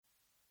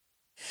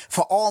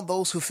For all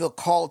those who feel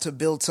called to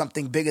build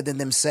something bigger than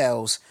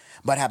themselves,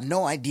 but have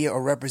no idea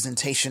or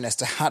representation as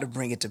to how to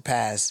bring it to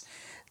pass,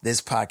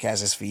 this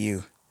podcast is for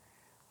you.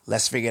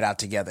 Let's figure it out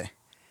together.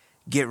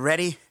 Get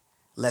ready.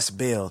 Let's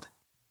build.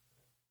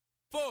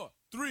 4,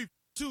 3,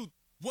 2,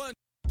 1.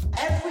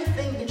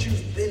 Everything that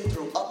you've been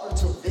through up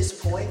until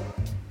this point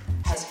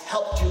has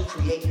helped you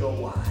create your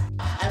why.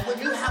 And when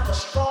you have a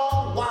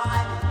strong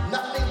why,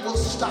 nothing will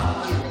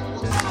stop you.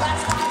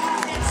 That's why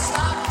you can't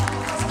stop,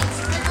 because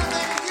it's bigger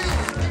than you.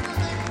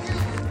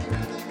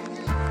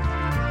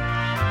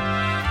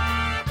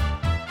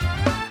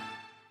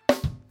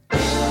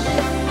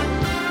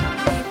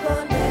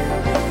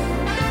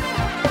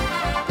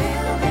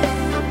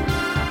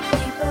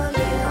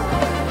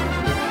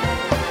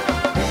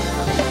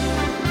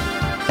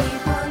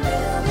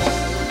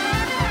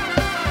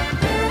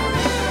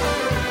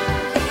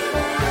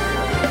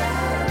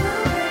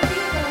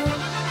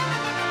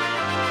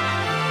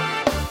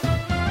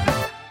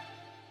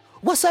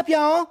 What's up,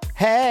 y'all?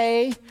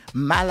 Hey,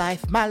 my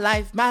life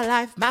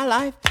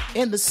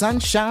in the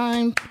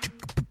sunshine.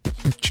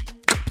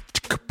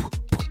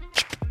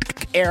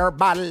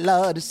 Everybody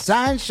love the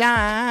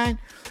sunshine.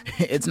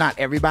 It's not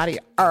everybody.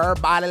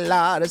 Everybody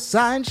love the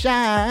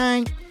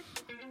sunshine.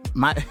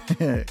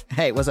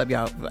 Hey, what's up,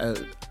 y'all?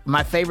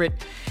 My favorite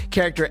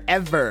character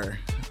ever.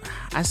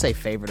 I say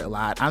favorite a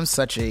lot. I'm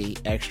such a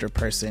extra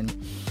person.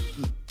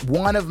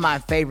 One of my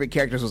favorite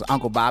characters was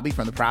Uncle Bobby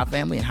from the Proud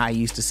Family, and how he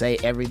used to say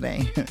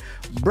everything.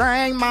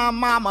 Bring my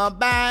mama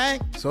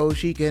back so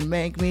she can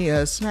make me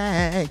a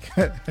snack.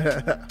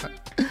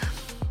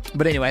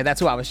 But anyway, that's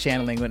who I was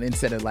channeling when,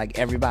 instead of like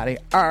everybody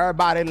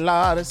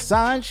love the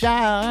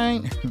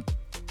sunshine.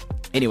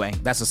 Anyway,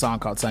 that's a song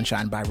called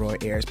Sunshine by Roy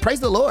Ayers. Praise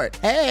the Lord.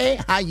 Hey,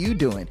 how you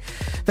doing?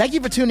 Thank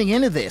you for tuning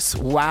into this.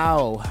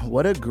 Wow,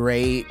 what a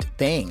great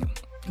thing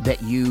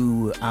that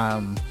you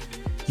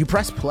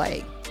pressed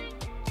play.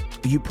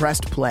 You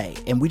pressed play,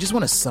 and we just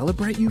want to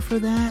celebrate you for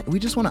that. We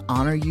just want to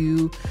honor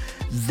you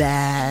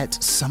that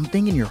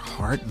something in your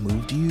heart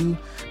moved you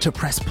to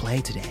press play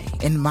today.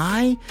 And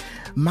my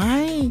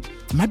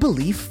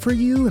belief for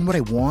you and what I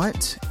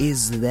want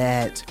is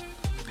that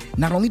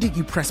not only did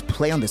you press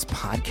play on this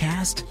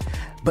podcast,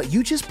 but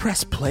you just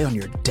press play on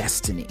your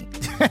destiny.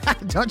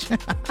 Don't you?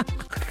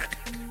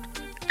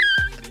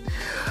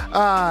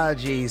 Oh,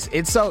 geez.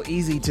 It's so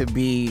easy to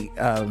be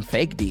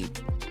fake deep.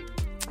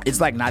 It's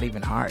like not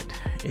even hard.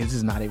 It's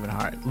just not even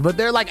hard. But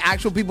there are like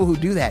actual people who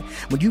do that.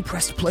 When you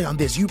pressed play on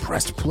this, you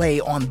pressed play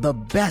on the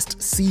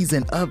best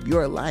season of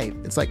your life.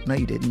 It's like, no,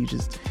 you didn't. You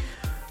just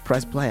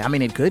pressed play. I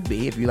mean, it could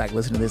be if you like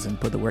listen to this and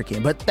put the work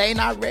in, but they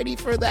not ready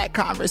for that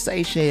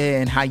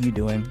conversation. How you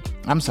doing?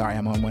 I'm sorry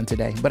I'm on one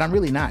today, but I'm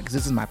really not, because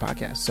this is my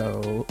podcast.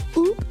 So,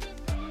 oop.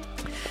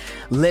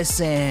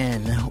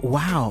 Listen,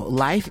 wow,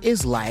 life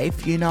is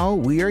life. You know,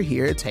 we are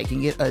here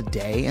taking it a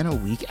day and a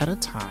week at a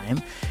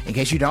time. In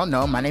case you don't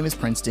know, my name is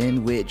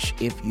Princeton, which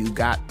if you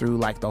got through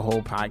like the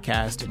whole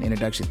podcast and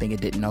introduction thing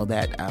and didn't know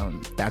that,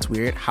 that's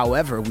weird.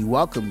 However, we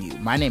welcome you.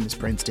 My name is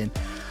Princeton.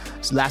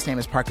 Last name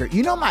is Parker.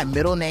 You know, my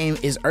middle name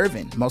is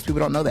Irvin. Most people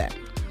don't know that.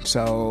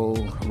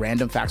 So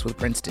random facts with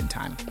Princeton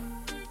time.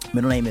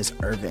 Middle name is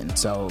Irvin,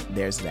 so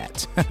there's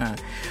that.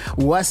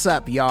 What's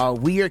up, y'all?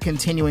 We are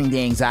continuing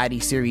the anxiety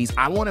series.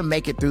 I want to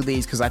make it through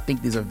these because I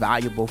think these are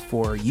valuable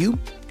for you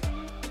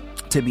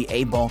to be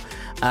able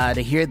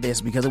to hear this,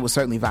 because it was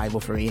certainly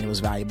valuable for me and it was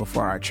valuable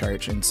for our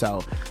church. And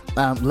so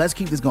let's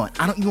keep this going.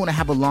 I don't even want to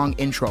have a long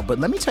intro, but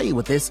let me tell you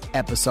what this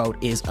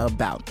episode is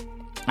about.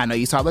 I know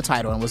you saw the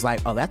title and was like,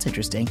 oh, that's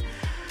interesting.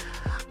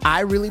 I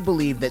really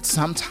believe that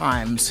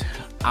sometimes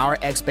our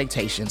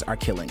expectations are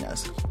killing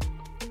us.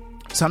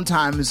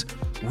 Sometimes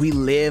we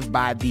live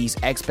by these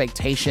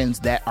expectations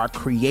that are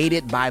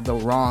created by the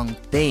wrong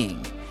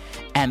thing,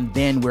 and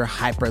then we're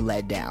hyper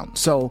let down.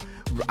 So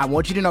I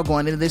want you to know,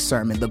 going into this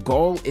sermon, the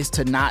goal is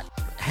to not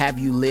have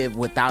you live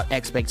without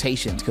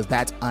expectations, because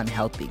that's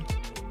unhealthy.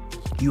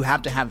 You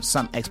have to have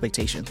some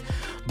expectations,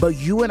 but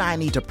you and I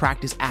need to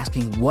practice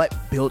asking what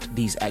built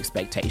these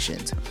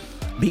expectations.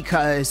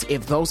 Because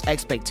if those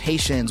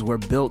expectations were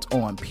built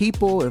on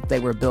people, if they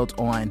were built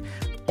on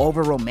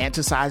over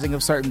romanticizing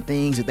of certain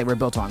things, if they were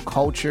built on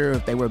culture,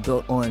 if they were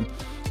built on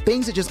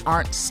things that just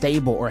aren't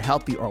stable or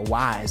healthy or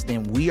wise,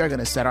 then we are going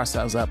to set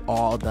ourselves up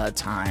all the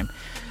time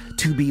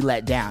to be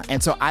let down.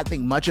 And so I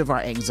think much of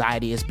our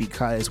anxiety is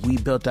because we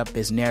built up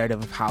this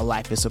narrative of how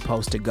life is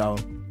supposed to go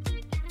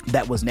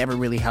that was never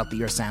really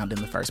healthy or sound in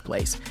the first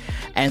place.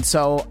 And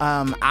so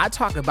I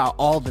talk about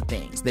all the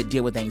things that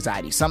deal with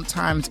anxiety.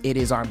 Sometimes it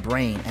is our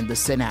brain and the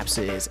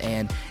synapses,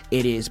 and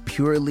it is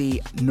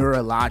purely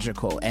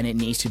neurological, and it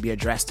needs to be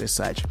addressed as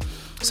such.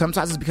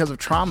 Sometimes it's because of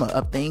trauma,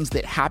 of things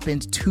that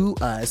happened to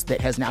us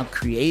that has now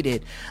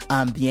created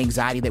the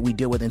anxiety that we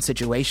deal with in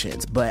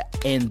situations. But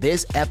in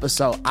this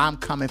episode, I'm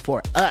coming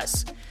for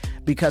us,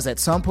 because at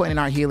some point in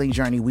our healing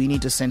journey, we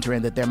need to center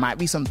in that there might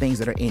be some things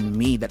that are in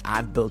me that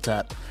I've built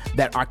up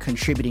that are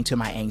contributing to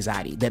my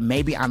anxiety, that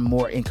maybe I'm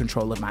more in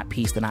control of my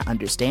peace than I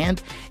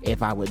understand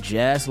if I would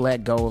just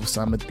let go of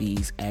some of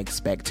these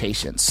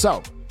expectations.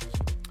 So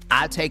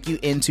I take you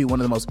into one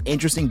of the most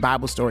interesting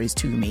Bible stories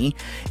to me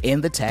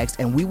in the text,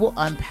 and we will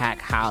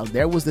unpack how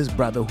there was this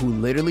brother who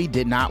literally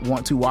did not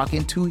want to walk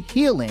into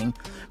healing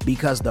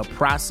because the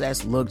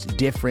process looked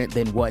different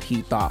than what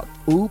he thought.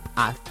 Oop,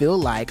 I feel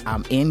like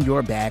I'm in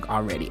your bag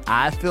already.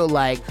 I feel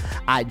like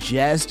I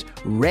just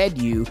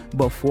read you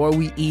before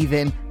we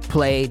even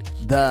played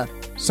the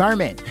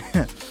sermon.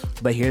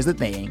 But here's the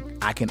thing,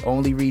 I can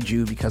only read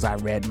you because I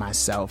read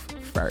myself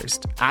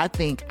first. I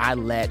think I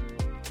let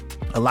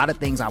a lot of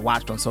things I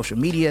watched on social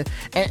media,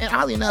 and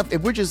oddly enough,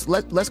 if we're just,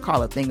 let's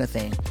call a thing,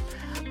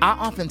 I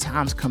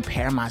oftentimes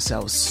compare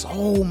myself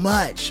so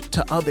much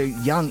to other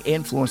young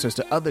influencers,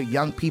 to other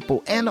young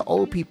people and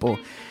old people.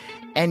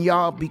 And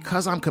y'all,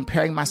 because I'm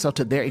comparing myself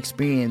to their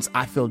experience,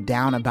 I feel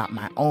down about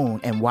my own.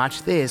 And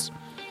watch this,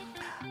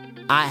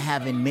 I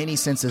have in many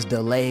senses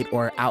delayed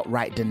or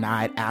outright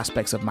denied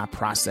aspects of my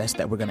process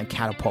that were going to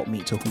catapult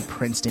me to who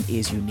Princeton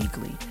is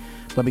uniquely.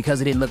 But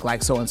because it didn't look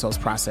like so-and-so's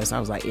process, I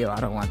was like, ew, I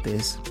don't want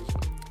this.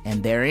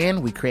 And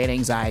therein, we create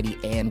anxiety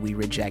and we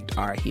reject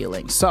our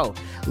healing. So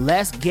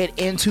let's get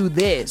into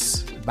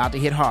this. About to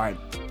hit hard.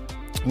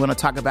 We're going to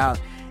talk about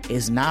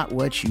it's not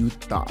what you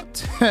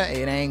thought.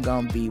 It ain't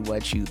going to be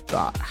what you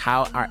thought.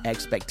 How our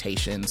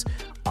expectations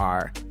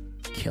are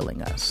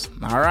killing us.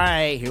 All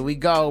right, here we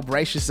go.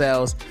 Brace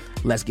yourselves.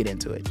 Let's get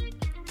into it.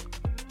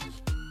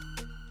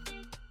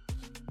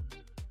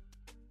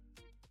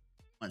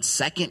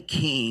 2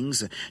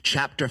 Kings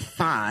chapter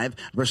 5,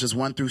 verses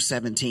 1 through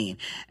 17.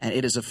 And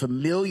it is a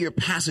familiar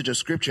passage of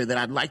scripture that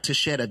I'd like to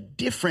shed a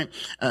different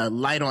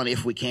light on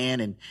if we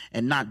can,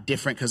 and not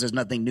different because there's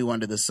nothing new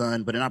under the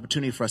sun, but an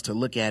opportunity for us to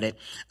look at it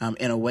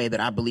in a way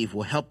that I believe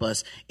will help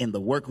us in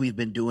the work we've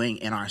been doing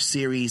in our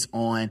series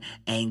on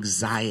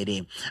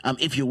anxiety.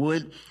 If you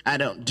would, I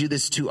don't do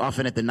this too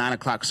often at the 9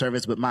 o'clock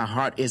service, but my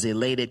heart is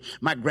elated.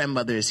 My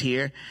grandmother is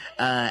here,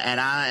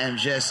 and I am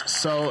just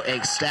so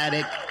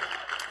ecstatic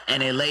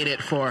and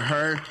elated for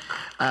her.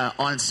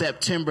 On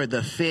September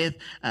the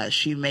 5th,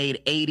 she made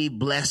 80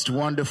 blessed,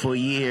 wonderful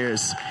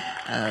years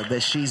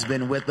that she's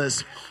been with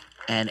us.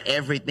 And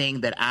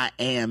everything that I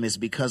am is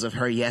because of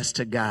her yes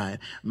to God.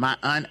 My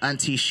aunt,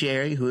 Auntie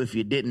Sherry, who, if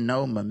you didn't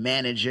know, my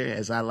manager,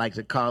 as I like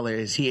to call her,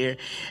 is here.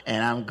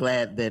 And I'm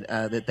glad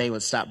that they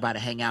would stop by to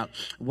hang out.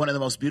 One of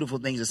the most beautiful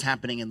things that's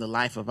happening in the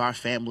life of our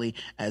family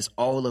as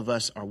all of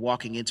us are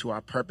walking into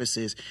our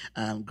purposes.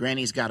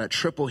 Granny's got a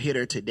triple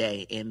hitter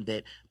today in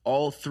that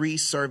all 3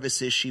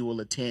 services she will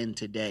attend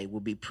today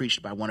will be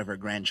preached by one of her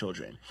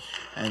grandchildren.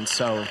 And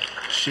so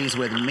she's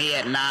with me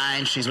at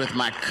 9. She's with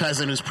my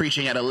cousin who's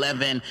preaching at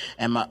 11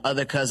 and my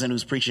other cousin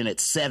who's preaching at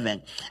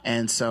 7.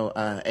 And so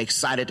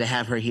excited to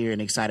have her here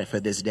and excited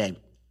for this day.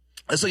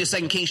 Let's look at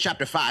 2 Kings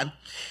chapter 5.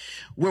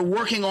 We're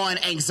working on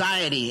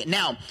anxiety.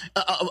 Now,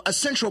 a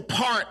central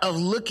part of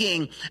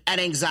looking at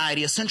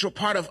anxiety, a central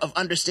part of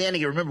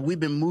understanding it. Remember, we've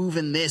been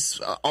moving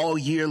this all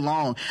year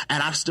long,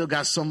 and I've still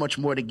got so much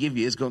more to give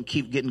you. It's going to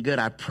keep getting good,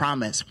 I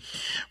promise.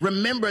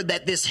 Remember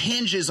that this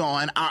hinges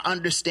on our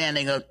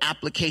understanding of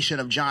application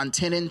of John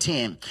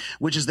 10:10,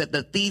 which is that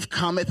the thief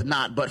cometh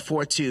not but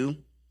for to,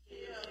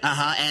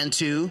 and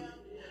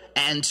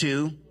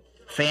to.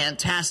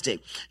 Fantastic.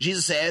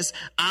 Jesus says,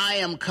 I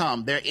am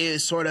come. There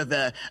is sort of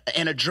an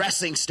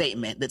addressing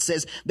statement that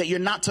says that you're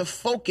not to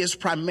focus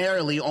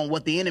primarily on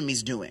what the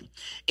enemy's doing.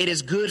 It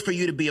is good for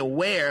you to be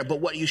aware, but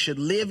what you should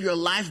live your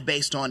life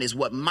based on is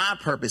what my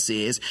purpose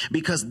is,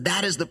 because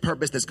that is the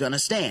purpose that's going to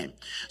stand.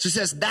 So he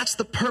says that's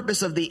the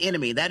purpose of the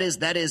enemy. That is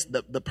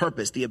the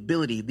purpose, the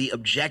ability, the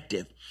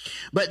objective.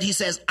 But he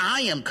says,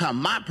 I am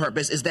come. My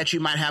purpose is that you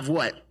might have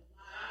what?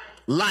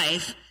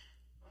 Life.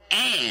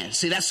 And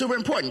see, that's super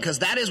important because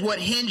that is what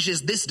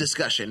hinges this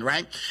discussion,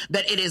 right?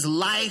 That it is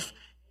life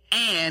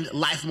and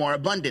life more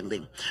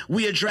abundantly.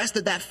 We addressed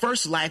that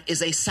first life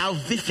is a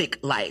salvific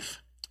life,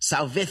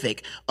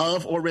 salvific,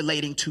 of or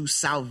relating to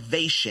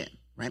salvation,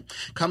 right?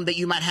 Come that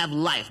you might have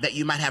life, that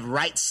you might have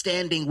right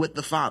standing with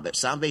the Father,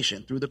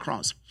 salvation through the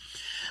cross.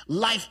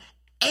 Life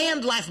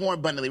and life more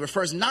abundantly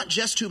refers not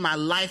just to my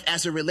life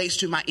as it relates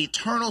to my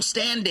eternal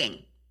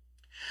standing,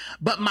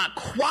 but my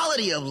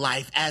quality of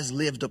life as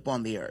lived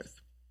upon the earth.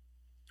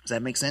 Does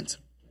that make sense?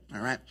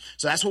 All right.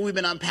 So that's what we've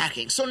been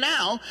unpacking. So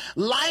now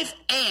life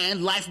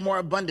and life more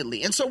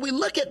abundantly. And so we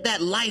look at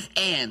that life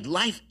and.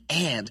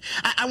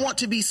 I want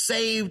to be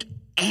saved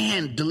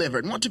and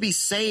delivered, want to be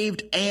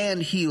saved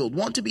and healed,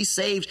 want to be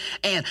saved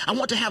and I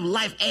want to have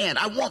life and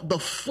I want the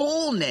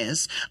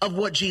fullness of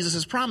what Jesus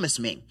has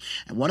promised me.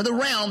 And one of the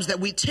realms that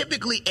we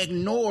typically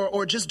ignore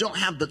or just don't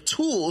have the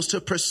tools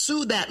to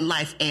pursue that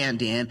life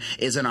and in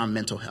is in our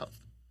mental health.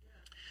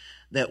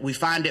 That we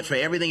find it for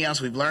everything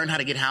else. We've learned how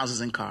to get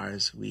houses and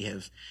cars.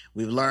 We've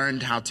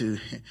learned how to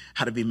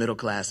be middle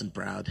class and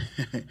proud.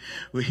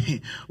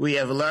 we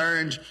have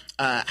learned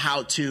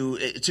how to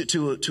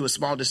a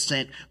small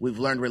extent. We've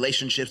learned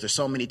relationships. There's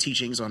so many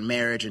teachings on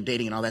marriage and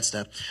dating and all that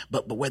stuff.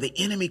 But where the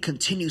enemy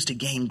continues to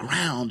gain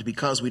ground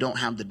because we don't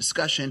have the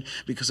discussion,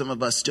 because some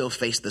of us still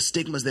face the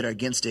stigmas that are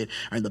against it,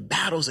 are in the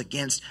battles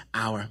against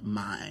our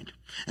mind.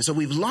 And so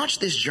we've launched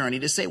this journey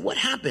to say, what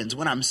happens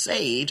when I'm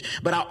saved,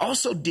 but I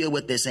also deal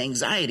with this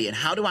anxiety, and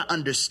how do I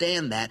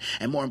understand that?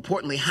 And more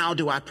importantly, how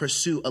do I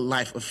pursue a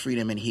life of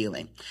freedom and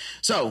healing?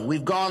 So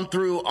we've gone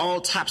through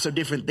all types of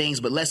different things,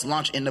 but let's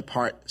launch into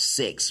part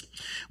 6.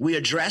 We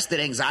addressed that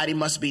anxiety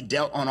must be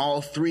dealt on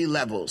all 3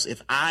 levels.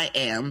 If I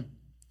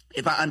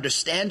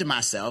understand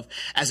myself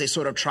as a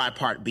sort of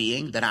tripart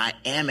being, that I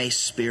am a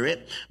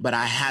spirit, but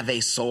I have a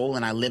soul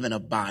and I live in a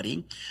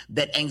body,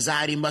 that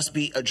anxiety must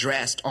be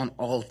addressed on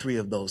all 3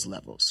 of those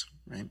levels,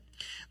 right?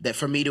 That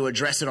for me to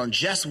address it on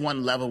just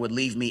one level would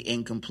leave me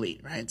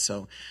incomplete, right?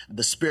 So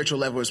the spiritual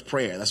level is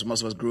prayer. That's what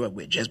most of us grew up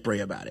with. Just pray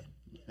about it.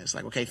 It's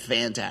like, okay,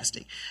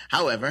 fantastic.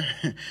 However,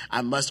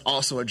 I must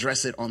also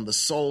address it on the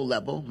soul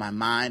level, my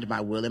mind, my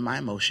will, and my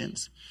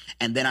emotions.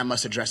 And then I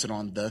must address it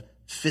on the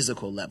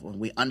physical level. And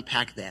we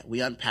unpacked that.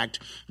 We unpacked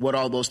what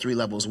all those 3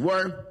 levels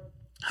were,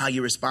 how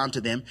you respond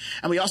to them.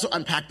 And we also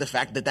unpacked the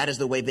fact that that is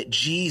the way that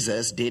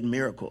Jesus did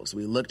miracles.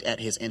 We looked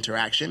at his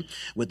interaction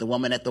with the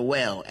woman at the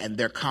well, and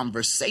their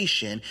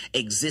conversation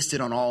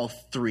existed on all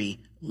 3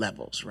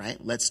 levels, right?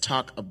 Let's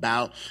talk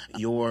about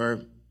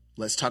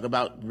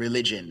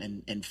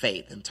religion and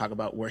faith, and talk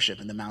about worship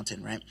in the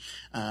mountain, right?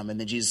 And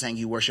then Jesus saying,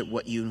 you worship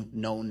what you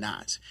know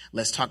not.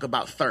 Let's talk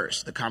about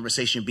thirst. The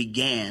conversation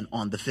began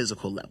on the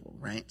physical level,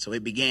 right? So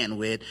it began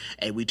with,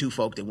 hey, we 2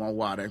 folk that want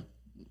water.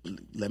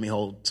 Let me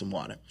hold some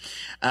water.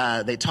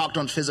 They talked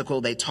on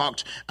physical. They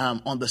talked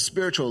on the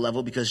spiritual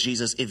level, because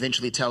Jesus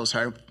eventually tells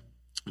her,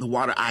 the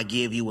water I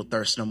give you will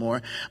thirst no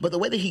more. But the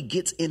way that he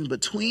gets in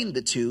between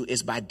the 2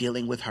 is by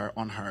dealing with her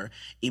on her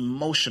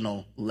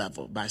emotional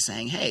level, by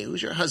saying, hey,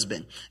 who's your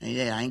husband? And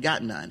yeah, I ain't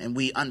got none. And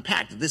we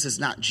unpacked, this is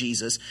not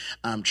Jesus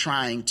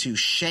trying to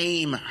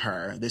shame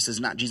her. This is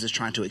not Jesus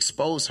trying to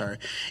expose her.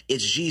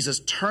 It's Jesus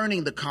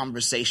turning the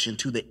conversation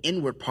to the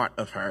inward part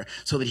of her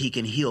so that he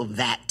can heal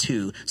that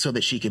too, so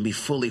that she can be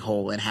fully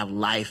whole and have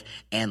life,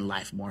 and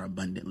life more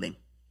abundantly.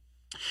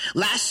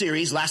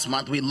 Last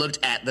month, we looked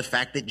at the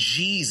fact that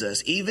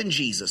Jesus, even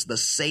Jesus, the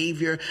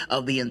Savior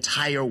of the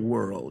entire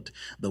world,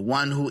 the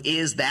one who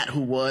is that,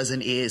 who was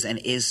and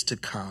is to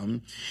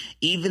come,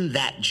 even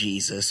that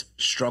Jesus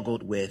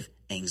struggled with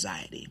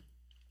anxiety.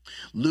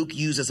 Luke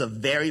uses a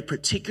very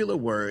particular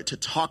word to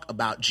talk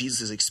about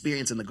Jesus'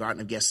 experience in the Garden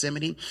of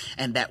Gethsemane,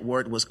 and that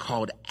word was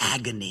called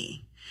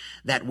agony.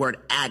 That word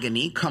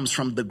agony comes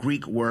from the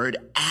Greek word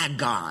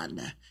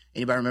agon.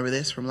 Anybody remember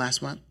this from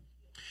last month?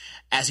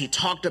 As he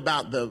talked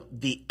about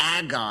the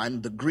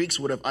agon, the Greeks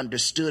would have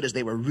understood as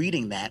they were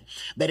reading that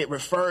it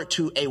referred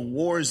to a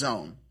war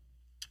zone.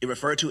 It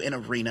referred to an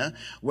arena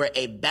where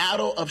a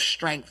battle of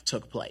strength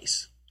took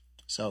place.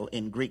 So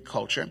in Greek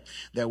culture,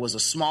 there was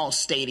a small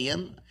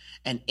stadium,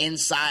 and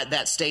inside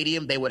that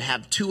stadium, they would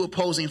have 2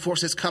 opposing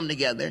forces come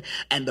together,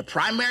 and the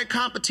primary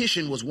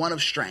competition was one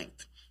of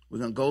strength. We're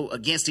going to go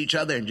against each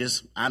other and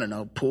just,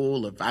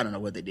 pull, or I don't know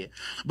what they did.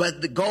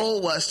 But the goal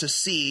was to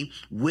see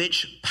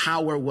which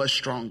power was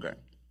stronger,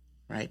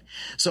 right?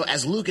 So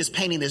as Luke is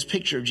painting this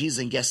picture of Jesus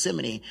in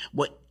Gethsemane,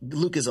 what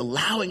Luke is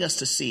allowing us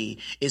to see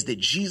is that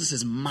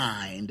Jesus'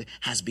 mind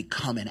has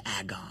become an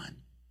agon.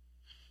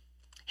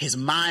 His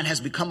mind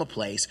has become a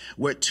place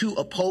where 2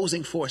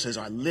 opposing forces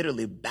are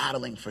literally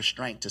battling for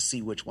strength to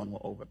see which one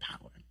will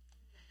overpower.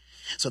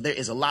 So there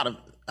is a lot of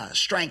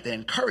strength and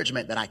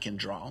encouragement that I can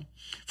draw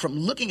from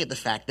looking at the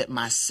fact that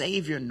my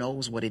Savior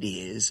knows what it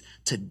is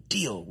to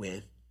deal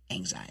with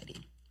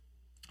anxiety.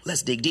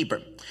 Let's dig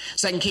deeper.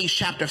 2 Kings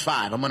chapter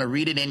 5. I'm going to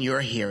read it in your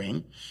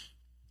hearing.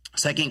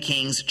 2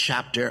 Kings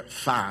chapter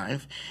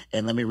 5.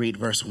 And let me read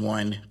verse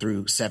 1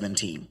 through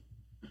 17.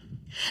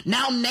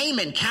 Now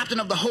Naaman, captain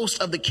of the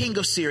host of the king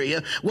of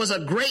Syria, was a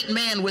great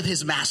man with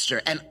his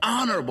master, and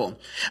honorable,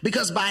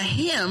 because by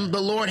him the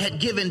Lord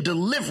had given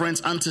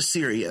deliverance unto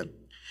Syria.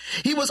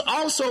 He was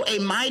also a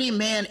mighty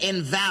man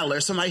in valor.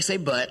 Somebody say,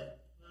 but.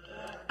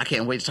 I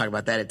can't wait to talk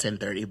about that at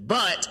 10:30.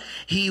 But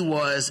he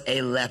was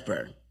a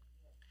leper.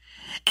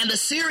 And the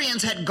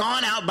Syrians had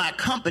gone out by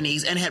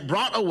companies and had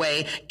brought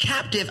away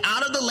captive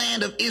out of the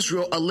land of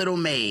Israel a little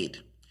maid.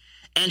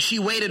 And she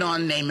waited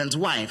on Naaman's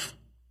wife.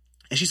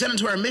 And she said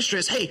unto her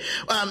mistress, hey,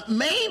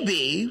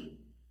 maybe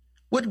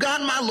would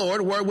God my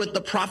Lord were with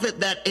the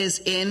prophet that is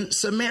in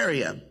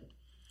Samaria,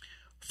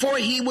 for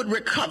he would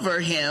recover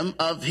him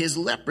of his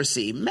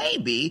leprosy.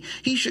 Maybe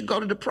he should go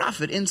to the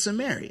prophet in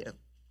Samaria,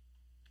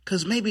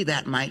 because maybe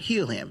that might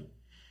heal him.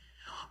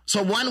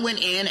 So one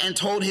went in and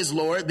told his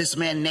lord, this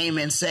man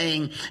Naaman,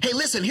 saying, hey,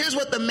 listen, here's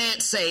what the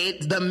maid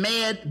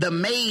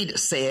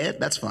said,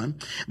 that's fun,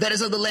 that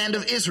is of the land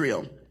of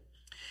Israel.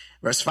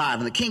 Verse 5,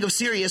 and the king of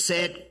Syria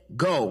said,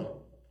 go,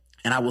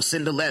 and I will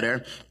send a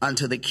letter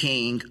unto the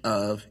king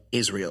of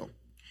Israel.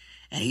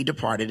 And he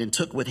departed and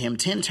took with him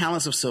 10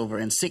 talents of silver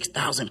and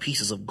 6,000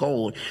 pieces of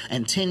gold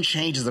and 10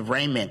 changes of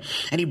raiment.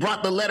 And he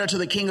brought the letter to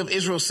the king of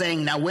Israel,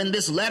 saying, now when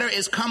this letter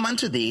is come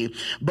unto thee,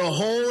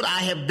 behold,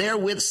 I have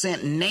therewith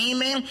sent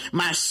Naaman,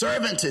 my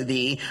servant, to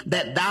thee,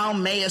 that thou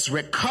mayest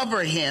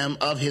recover him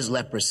of his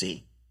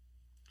leprosy.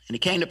 And it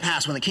came to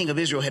pass when the king of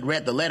Israel had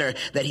read the letter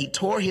that he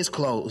tore his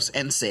clothes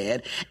and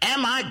said,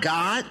 am I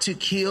God to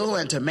kill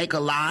and to make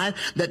alive,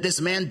 that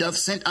this man doth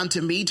send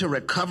unto me to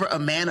recover a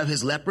man of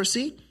his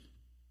leprosy?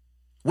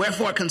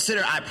 Wherefore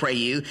consider, I pray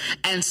you,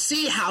 and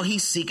see how he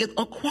seeketh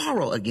a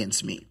quarrel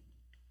against me.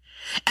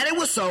 And it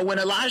was so, when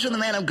Elijah the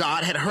man of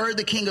God had heard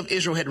the king of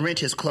Israel had rent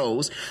his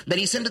clothes, that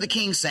he sent to the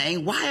king,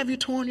 saying, why have you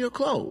torn your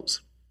clothes?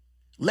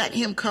 Let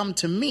him come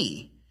to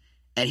me,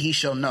 and he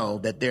shall know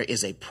that there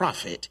is a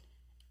prophet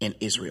in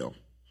Israel.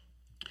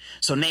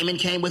 So Naaman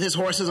came with his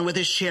horses and with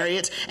his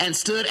chariots, and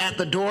stood at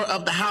the door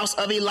of the house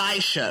of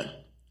Elisha.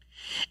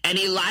 And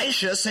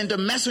Elisha sent a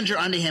messenger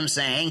unto him,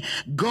 saying,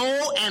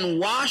 go and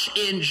wash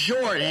in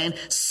Jordan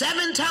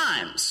 7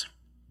 times,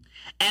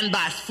 and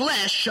thy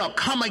flesh shall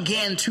come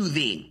again to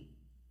thee,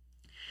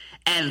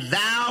 and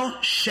thou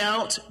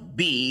shalt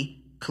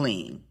be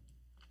clean.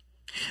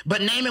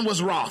 But Naaman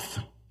was wroth,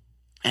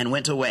 and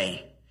went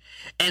away,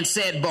 and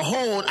said,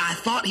 behold, I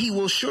thought he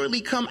will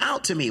surely come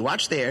out to me.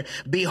 Watch there.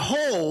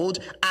 Behold,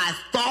 I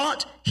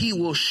thought he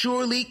will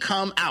surely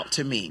come out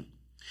to me.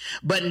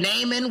 But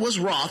Naaman was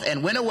wroth,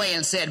 and went away,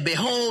 and said,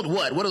 behold,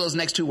 what? What are those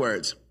next 2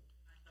 words?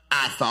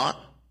 I thought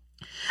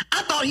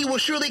he will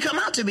surely come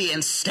out to me,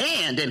 and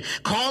stand and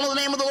call on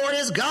the name of the Lord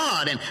his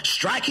God, and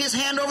strike his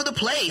hand over the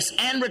place,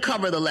 and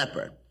recover the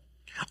leper.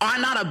 Are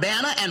not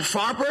Abana and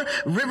Pharpar,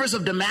 rivers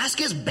of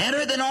Damascus,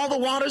 better than all the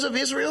waters of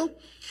Israel?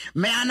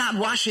 May I not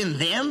wash in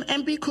them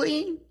and be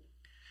clean?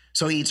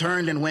 So he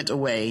turned and went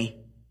away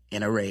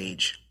in a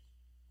rage.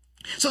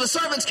 So the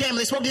servants came and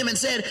they spoke to him and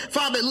said,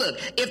 Father, look,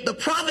 if the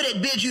prophet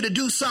had bid you to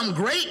do some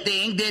great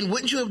thing, then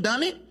wouldn't you have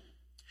done it?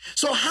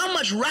 So how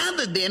much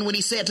rather then when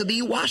he said to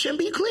thee, wash and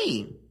be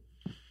clean?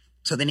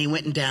 So then he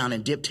went down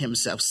and dipped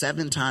himself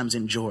 7 times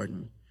in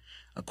Jordan,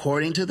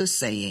 according to the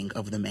saying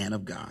of the man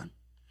of God.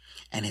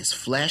 And his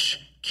flesh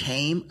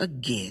came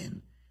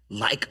again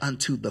like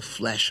unto the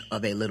flesh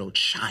of a little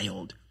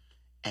child,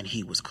 and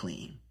he was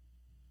clean.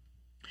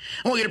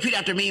 I want you to repeat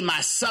after me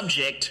my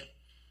subject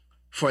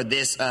for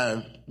this.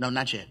 No,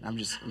 not yet.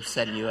 I'm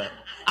setting you up.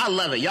 I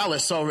love it. Y'all are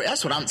so,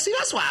 that's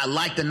why I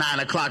like the 9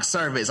 o'clock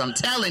service. I'm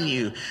telling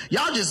you,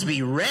 y'all just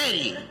be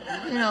ready.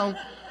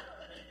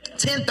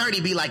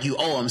 10:30 be like you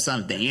owe them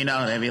something,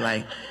 They'd be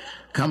like,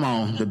 come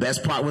on, the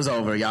best part was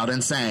over. Y'all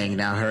done sang.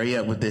 Now hurry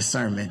up with this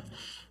sermon.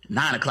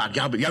 9 o'clock,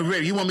 y'all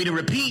ready? You want me to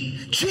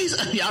repeat?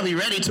 Jesus, y'all be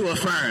ready to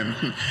affirm.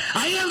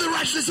 I am the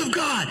righteousness of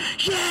God.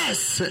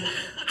 Yes,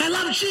 I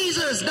love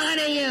Jesus. 9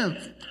 a.m.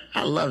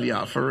 I love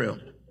y'all, for real.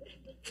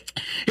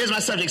 Here's my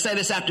subject. Say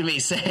this after me.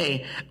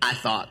 Say, I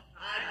thought.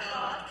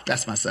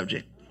 That's my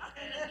subject.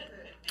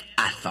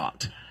 I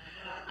thought.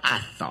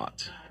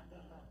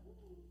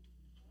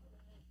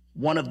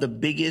 One of the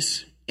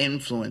biggest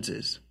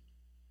influences,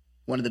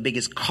 one of the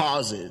biggest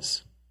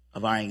causes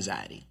of our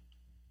anxiety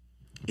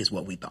is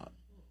what we thought.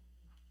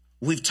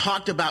 We've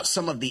talked about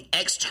some of the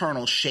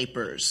external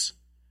shapers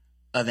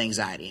of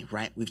anxiety,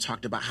 right? We've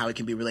talked about how it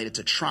can be related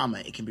to trauma.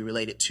 It can be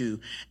related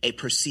to a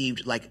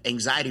perceived,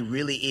 anxiety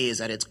really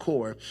is at its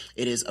core.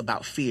 It is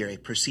about fear, a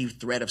perceived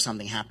threat of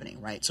something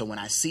happening, right? So when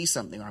I see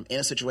something or I'm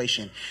in a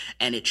situation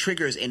and it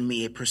triggers in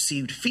me a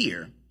perceived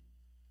fear,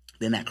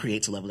 then that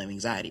creates a level of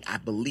anxiety. I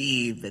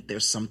believe that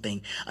there's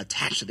something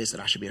attached to this that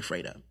I should be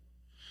afraid of.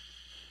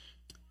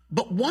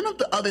 But one of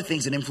the other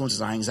things that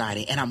influences our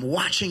anxiety, and I'm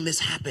watching this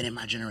happen in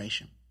my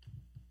generation,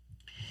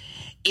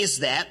 is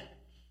that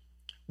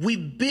we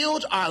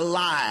build our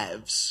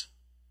lives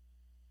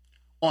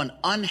on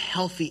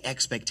unhealthy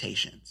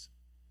expectations.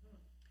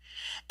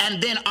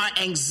 And then our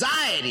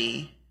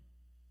anxiety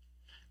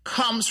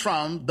comes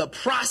from the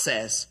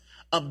process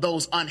of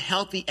those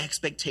unhealthy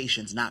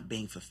expectations not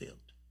being fulfilled.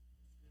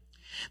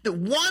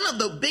 One of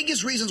the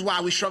biggest reasons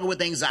why we struggle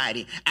with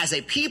anxiety as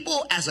a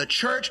people, as a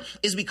church,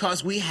 is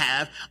because we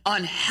have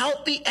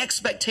unhealthy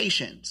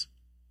expectations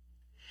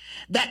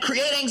that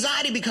create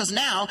anxiety, because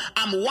now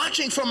I'm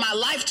watching for my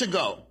life to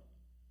go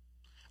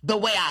the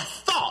way I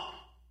thought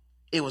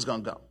it was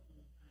going to go,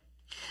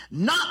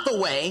 not the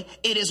way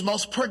it is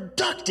most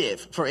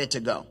productive for it to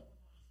go.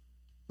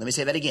 Let me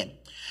say that again.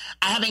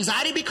 I have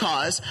anxiety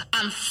because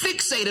I'm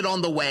fixated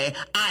on the way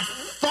I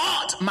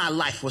thought my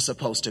life was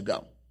supposed to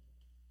go,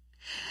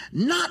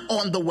 not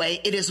on the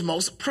way it is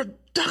most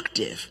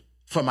productive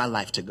for my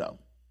life to go.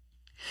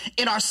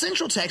 In our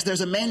central text, there's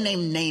a man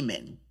named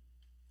Naaman.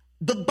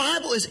 The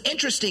Bible is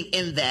interesting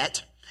in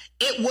that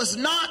it was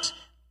not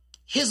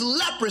his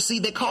leprosy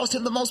that caused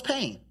him the most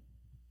pain.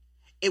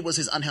 It was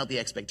his unhealthy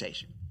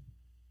expectation.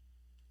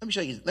 Let me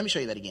show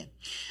you that again.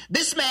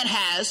 This man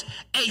has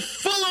a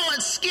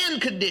full-on skin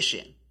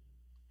condition,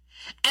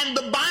 and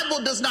the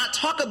Bible does not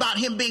talk about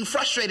him being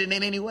frustrated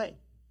in any way.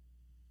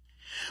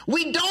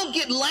 We don't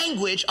get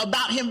language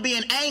about him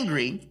being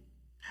angry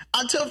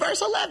until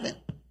verse 11.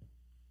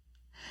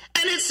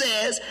 And it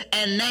says,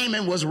 and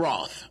Naaman was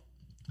wroth.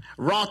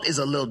 Wroth is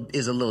a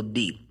little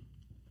deep.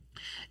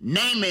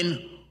 Naaman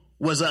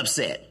was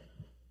upset.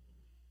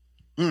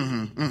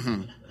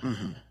 Naaman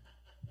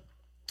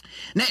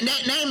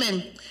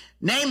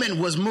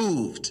was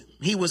moved.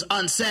 He was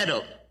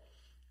unsettled.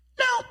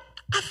 Now,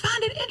 I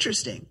find it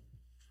interesting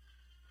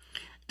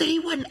that he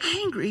wasn't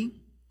angry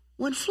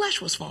when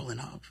flesh was falling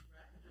off.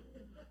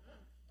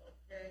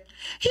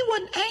 He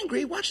wasn't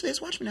angry, watch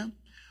this, watch me now,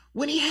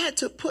 when he had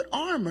to put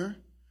armor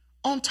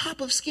on top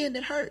of skin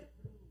that hurt.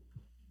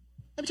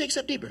 Let me take a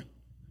step deeper.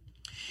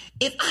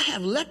 If I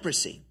have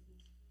leprosy,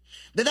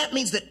 then that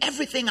means that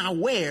everything I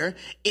wear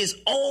is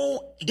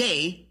all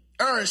day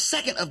or a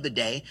second of the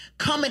day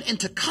coming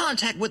into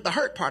contact with the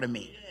hurt part of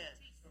me.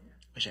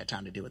 Wish I had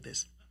time to deal with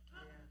this.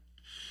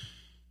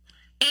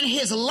 In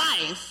his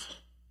life,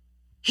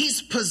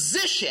 he's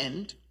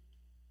positioned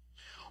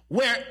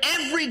where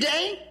every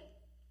day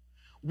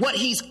what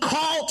he's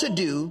called to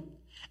do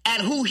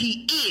and who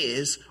he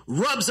is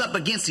rubs up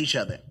against each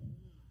other.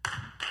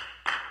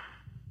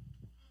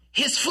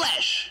 His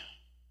flesh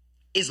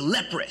is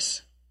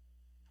leprous,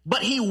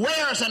 but he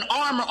wears an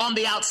armor on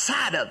the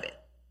outside of it.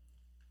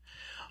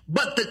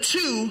 But the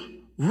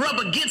two rub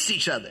against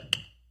each other.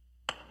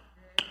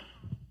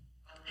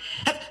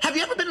 Have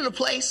you ever been in a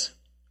place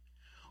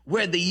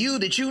where the you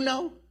that you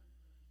know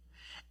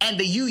and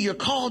the you you're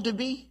called to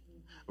be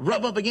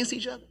rub up against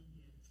each other?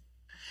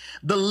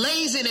 The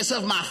laziness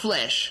of my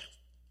flesh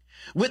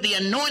with the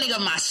anointing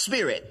of my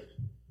spirit.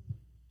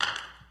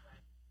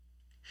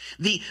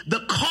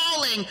 The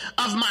calling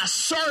of my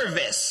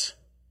service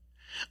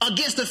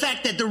against the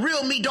fact that the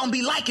real me don't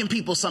be liking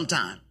people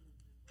sometime.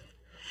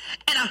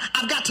 And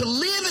I've got to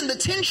live in the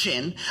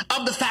tension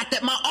of the fact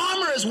that my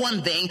armor is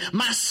one thing,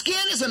 my skin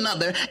is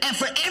another, and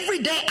for every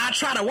day I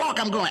try to walk,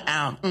 I'm going,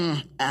 ow,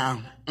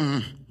 ow,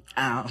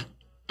 ow,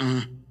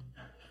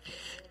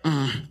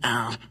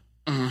 ow,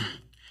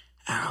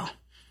 ow.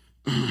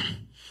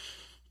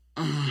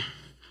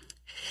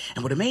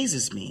 And what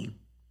amazes me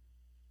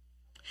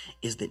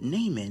is that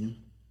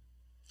Naaman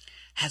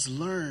has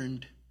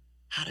learned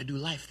how to do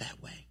life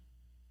that way.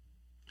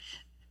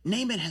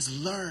 Naaman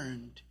has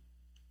learned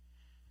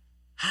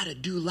how to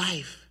do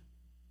life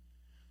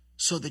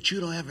so that you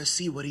don't ever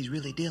see what he's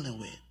really dealing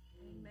with.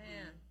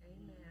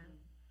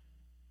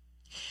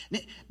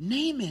 Amen.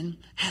 Naaman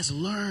has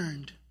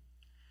learned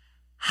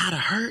how to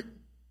hurt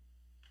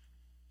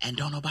and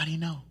don't nobody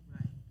know.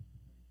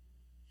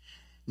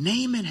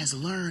 Naaman has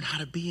learned how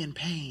to be in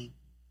pain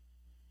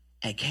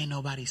and can't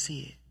nobody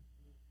see it.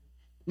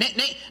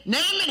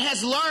 Naaman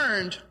has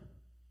learned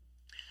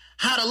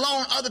how to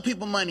loan other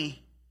people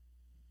money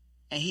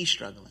and he's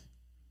struggling.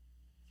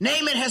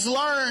 Naaman has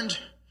learned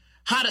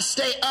how to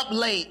stay up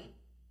late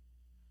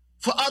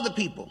for other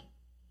people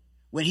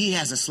when he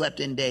hasn't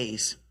slept in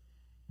days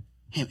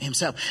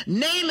himself.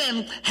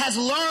 Naaman has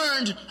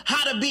learned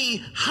how to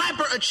be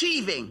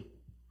hyper-achieving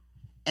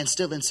and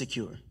still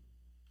insecure.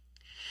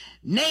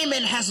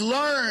 Naaman has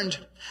learned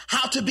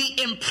how to be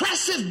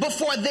impressive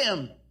before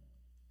them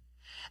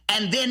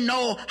and then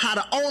know how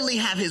to only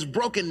have his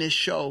brokenness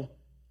show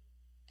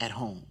at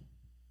home.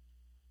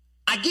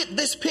 I get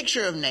this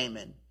picture of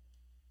Naaman,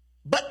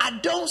 but I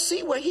don't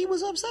see where he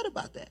was upset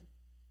about that.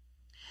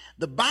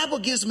 The Bible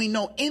gives me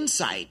no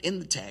insight in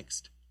the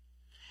text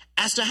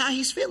as to how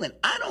he's feeling.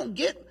 I don't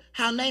get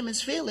how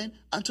Naaman's feeling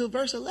until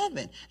verse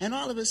 11. And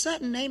all of a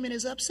sudden, Naaman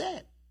is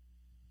upset.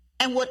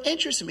 And what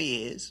interests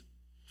me is,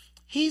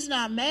 he's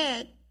not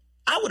mad.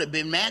 I would have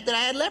been mad that I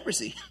had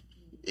leprosy,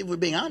 if we're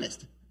being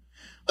honest.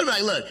 I'd be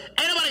like, look,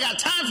 ain't nobody got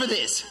time for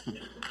this.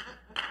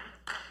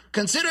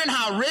 Considering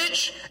how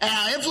rich and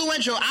how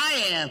influential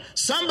I am,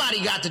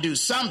 somebody got to do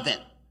something.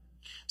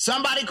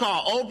 Somebody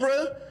call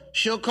Oprah.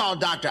 She'll call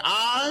Dr.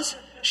 Oz.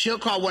 She'll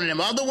call one of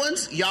them other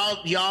ones.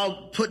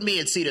 Y'all put me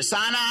at Cedar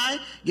Sinai.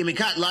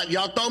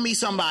 Y'all throw me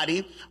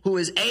somebody who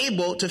is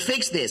able to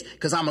fix this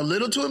because I'm a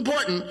little too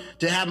important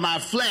to have my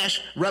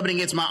flesh rubbing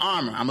against my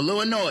armor. I'm a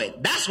little annoyed.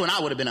 That's when I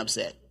would have been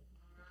upset.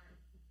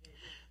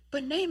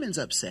 But Naaman's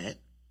upset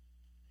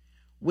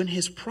when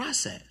his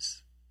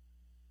process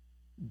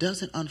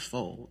doesn't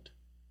unfold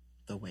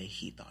the way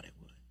he thought it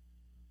would.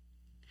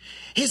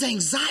 His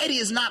anxiety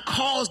is not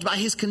caused by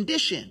his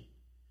condition.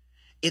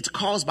 It's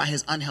caused by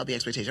his unhealthy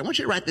expectation. I want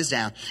you to write this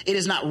down. It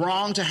is not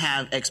wrong to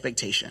have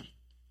expectation.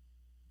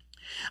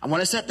 I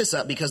want to set this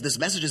up because this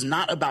message is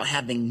not about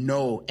having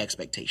no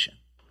expectation.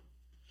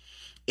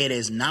 It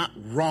is not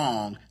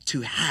wrong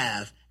to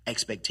have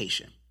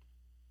expectation.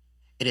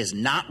 It is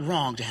not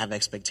wrong to have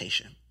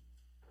expectation.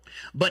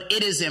 But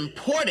it is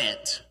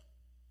important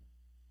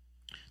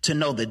to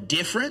know the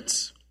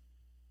difference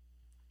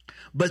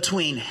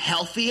between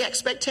healthy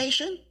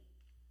expectation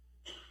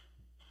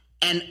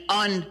and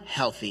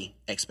unhealthy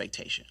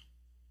expectation.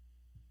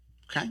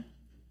 Okay?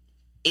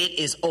 It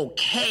is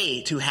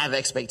okay to have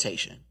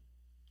expectation,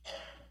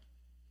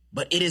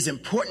 but it is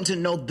important to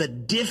know the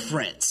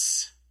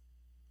difference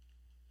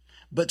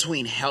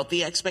between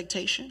healthy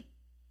expectation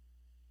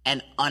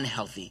and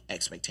unhealthy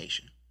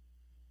expectation.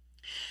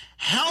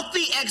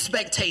 Healthy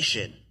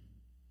expectation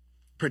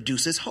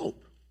produces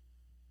hope.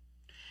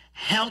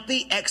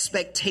 Healthy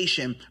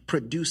expectation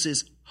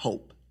produces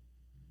hope.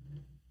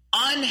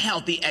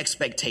 Unhealthy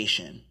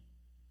expectation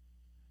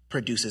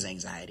produces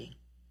anxiety.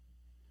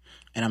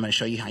 And I'm going to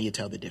show you how you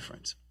tell the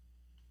difference.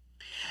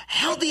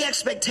 Healthy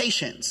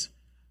expectations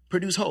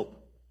produce hope.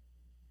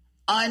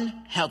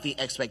 unhealthy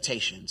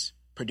expectations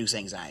produce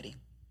anxiety.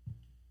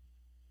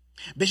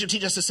 Bishop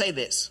teaches us to say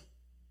this.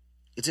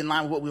 It's in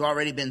line with what we've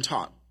already been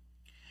taught.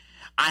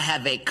 I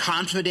have a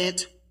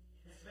confident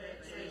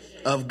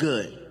of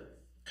good.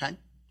 Okay?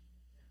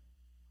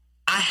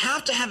 I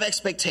have to have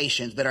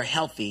expectations that are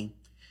healthy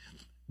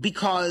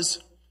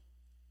because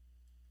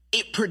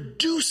it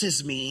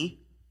produces me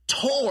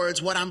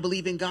towards what I'm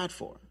believing God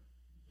for.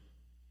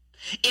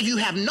 If you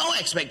have no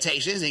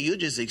expectations and you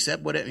just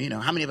accept whatever,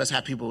 how many of us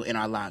have people in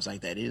our lives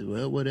like that?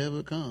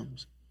 Whatever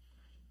comes.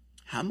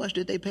 How much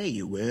did they pay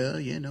you? Well,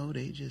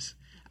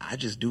 I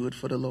just do it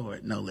for the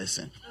Lord. No,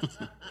 listen.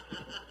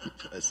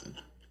 Listen.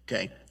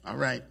 Okay. All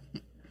right.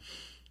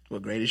 Well,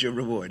 great is your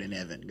reward in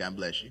heaven. God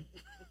bless you.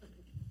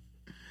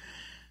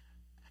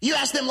 You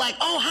ask them like,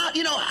 oh, how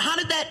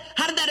did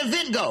that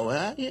event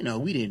go?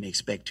 We didn't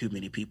expect too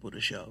many people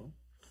to show.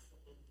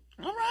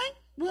 All right.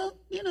 Well,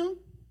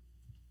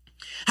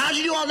 how'd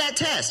you do on that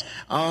test?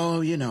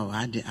 Oh,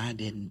 I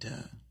didn't.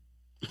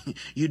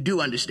 You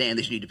do understand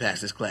that you need to pass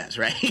this class,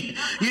 right?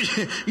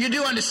 you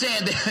do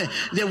understand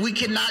that we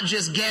cannot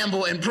just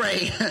gamble and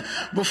pray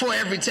before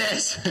every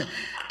test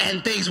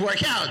and things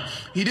work out.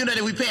 You do know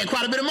that we're paying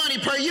quite a bit of money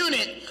per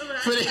unit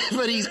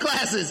for these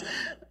classes.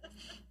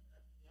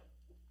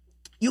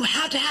 You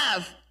have to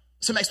have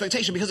some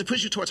expectation because it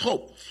pushes you towards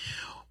hope.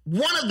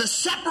 One of the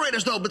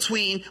separators, though,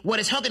 between what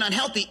is healthy and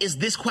unhealthy is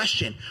this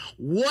question.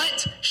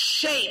 What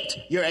shaped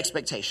your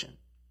expectation?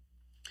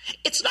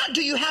 It's not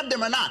do you have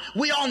them or not.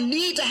 We all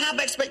need to have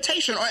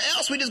expectation, or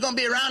else we're just going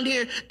to be around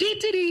here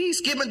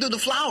skipping through the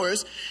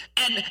flowers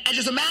and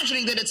just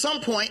imagining that at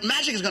some point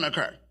magic is going to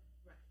occur.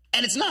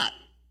 And it's not.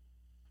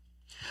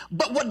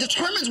 But what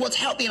determines what's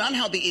healthy and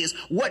unhealthy is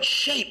what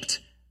shaped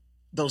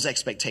those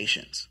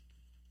expectations.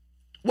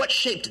 What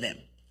shaped them?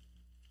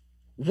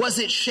 Was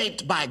it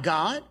shaped by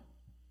God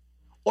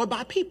or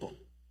by people?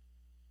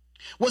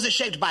 Was it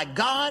shaped by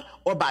God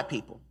or by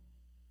people?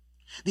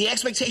 The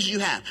expectations you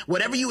have,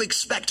 whatever you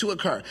expect to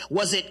occur,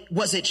 was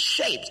it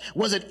shaped?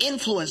 Was it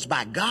influenced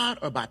by God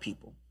or by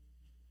people?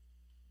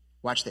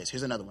 Watch this.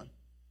 Here's another one.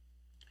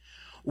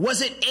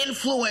 Was it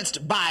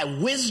influenced by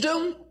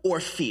wisdom or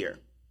fear?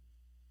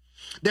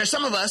 There's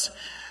some of us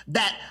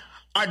that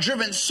are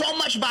driven so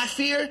much by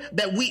fear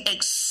that we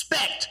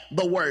expect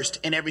the worst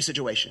in every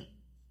situation.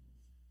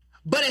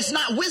 But it's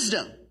not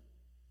wisdom.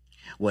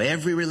 Well,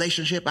 every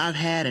relationship I've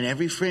had and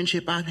every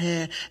friendship I've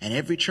had and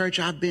every church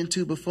I've been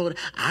to before,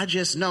 I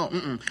just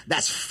know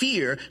that's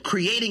fear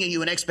creating in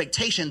you an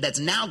expectation that's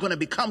now going to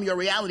become your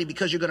reality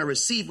because you're going to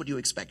receive what you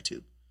expect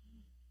to.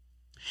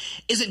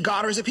 Is it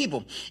God or is it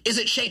people? Is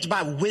it shaped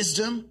by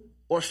wisdom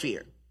or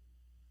fear?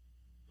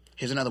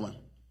 Here's another one.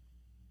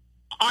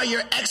 Are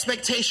your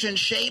expectations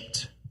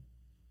shaped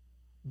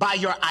by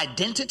your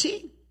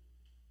identity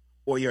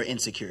or your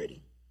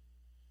insecurity?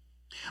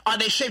 Are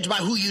they shaped by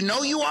who you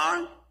know you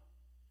are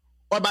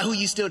or by who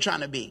you're still trying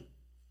to be?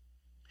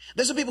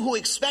 There's some people who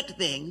expect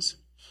things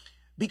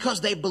because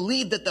they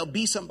believe that they'll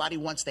be somebody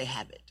once they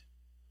have it.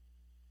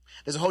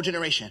 There's a whole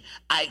generation.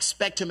 I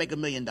expect to make $1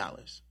 million.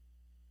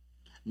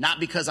 Not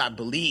because I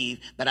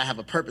believe that I have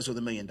a purpose with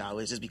 $1 million.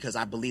 It's because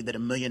I believe that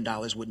 $1 million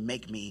would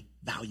make me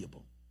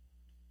valuable.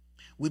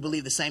 We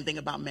believe the same thing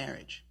about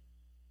marriage.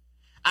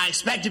 I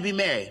expect to be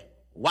married.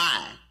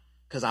 Why?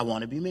 Because I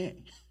want to be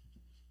married.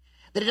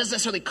 That it doesn't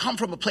necessarily come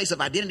from a place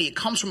of identity. It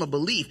comes from a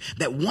belief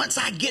that once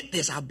I get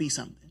this, I'll be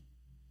something.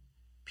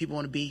 People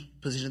want to be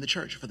positioned in the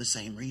church for the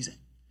same reason.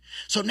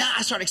 So now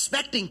I start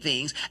expecting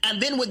things,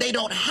 and then when they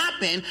don't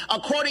happen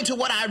according to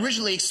what I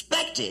originally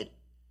expected,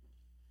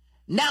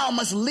 now I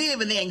must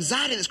live in the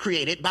anxiety that's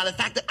created by the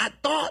fact that I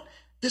thought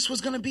this was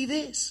going to be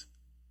this.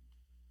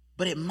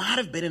 But it might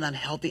have been an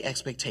unhealthy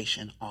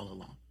expectation all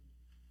along.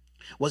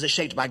 Was it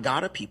shaped by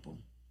God or people?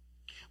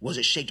 Was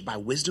it shaped by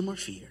wisdom or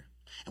fear?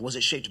 And was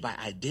it shaped by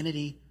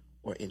identity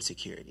or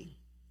insecurity?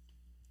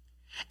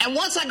 And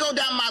once I go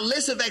down my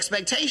list of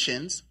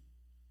expectations,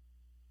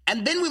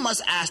 and then we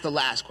must ask the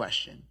last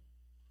question.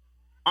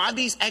 Are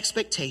these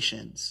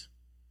expectations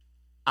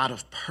out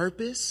of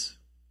purpose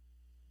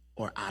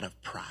or out of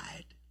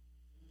pride?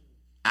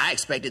 I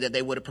expected that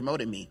they would have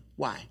promoted me.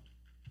 Why?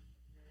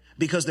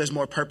 Because there's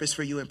more purpose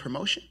for you in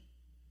promotion?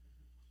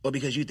 Or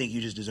because you think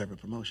you just deserve a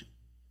promotion?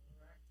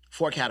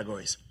 4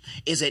 categories.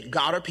 Is it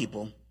God or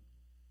people?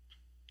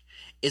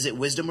 Is it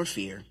wisdom or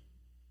fear?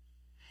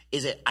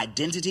 Is it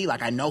identity,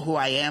 like I know who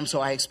I am,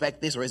 so I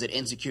expect this? Or is it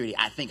insecurity?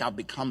 I think I'll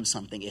become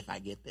something if I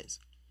get this.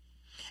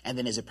 And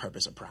then is it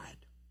purpose or pride?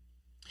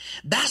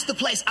 That's the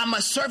place I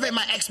must survey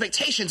my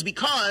expectations,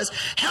 because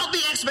healthy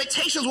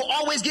expectations will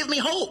always give me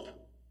hope.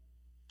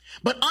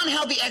 But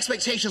unhealthy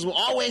expectations will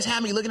always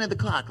have me looking at the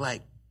clock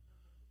like,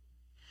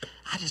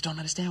 I just don't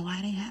understand why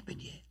it ain't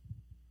happened yet.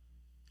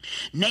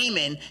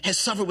 Naaman has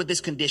suffered with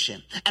this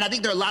condition. And I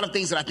think there are a lot of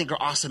things that I think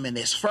are awesome in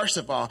this. First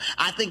of all,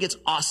 I think it's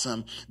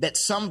awesome that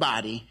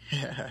somebody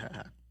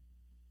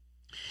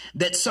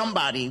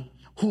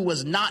who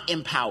was not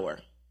in power,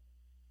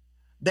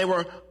 they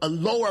were a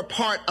lower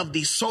part of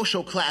the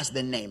social class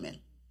than Naaman,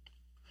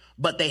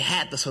 but they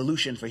had the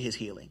solution for his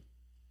healing.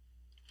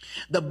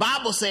 The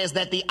Bible says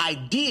that the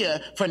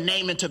idea for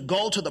Naaman to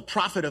go to the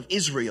prophet of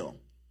Israel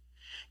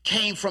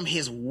came from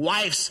his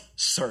wife's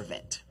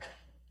servant.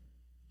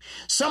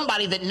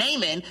 Somebody that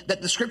Naaman,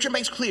 that the scripture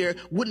makes clear,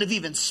 wouldn't have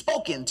even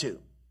spoken to.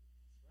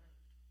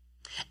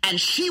 And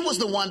she was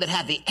the one that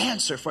had the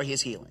answer for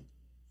his healing.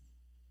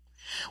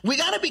 We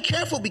got to be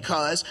careful,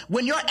 because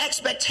when your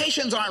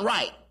expectations aren't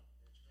right,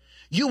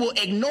 you will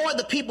ignore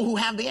the people who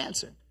have the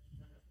answer.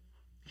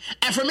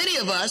 And for many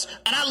of us,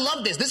 and I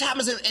love this, this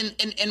happens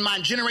in my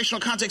generational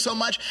context so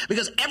much,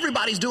 because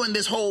everybody's doing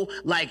this whole,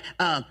 like,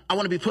 I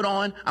want to be put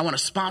on, I want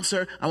to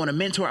sponsor, I want to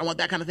mentor, I want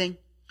that kind of thing.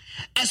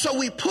 And so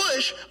we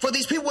push for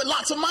these people with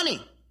lots of money.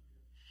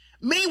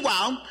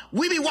 Meanwhile,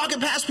 we be walking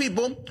past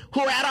people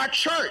who are at our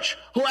church,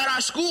 who are at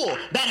our school,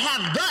 that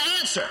have the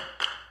answer.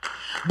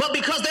 But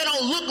because they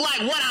don't look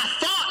like what I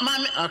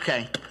thought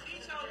okay.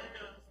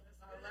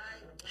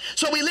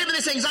 So we live in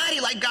this anxiety,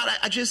 like, God,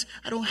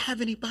 I don't have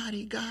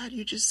anybody. God,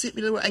 you just sit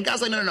me there. And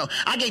God's like, no.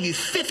 I gave you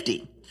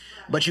 50,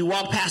 but you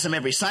walk past them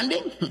every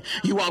Sunday.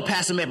 You walk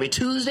past them every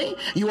Tuesday.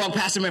 You walk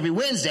past them every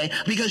Wednesday,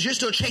 because you're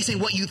still chasing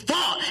what you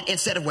thought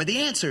instead of where the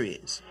answer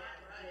is.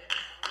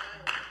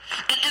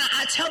 And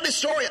I tell this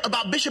story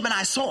about Bishop and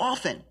I so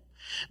often,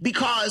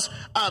 because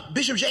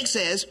Bishop Jake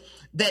says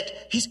that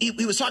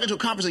he was talking to a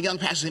conference of young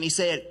pastors, and he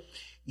said,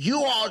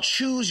 you all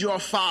choose your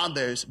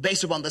fathers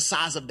based upon the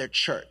size of their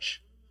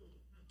church.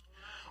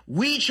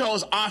 We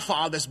chose our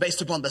fathers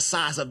based upon the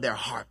size of their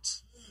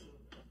hearts.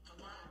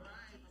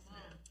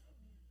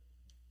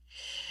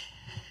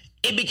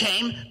 It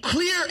became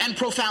clear and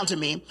profound to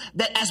me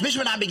that as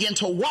Bishop and I began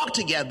to walk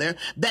together,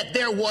 that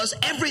there was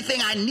everything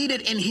I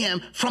needed in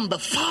him from the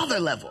father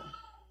level,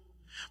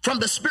 from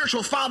the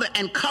spiritual father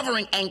and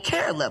covering and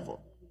care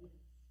level.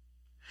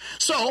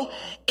 So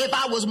if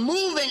I was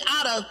moving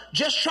out of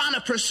just trying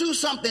to pursue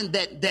something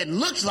that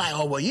looks like,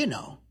 oh, well, you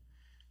know,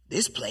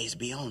 this place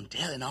be on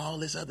telling all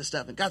this other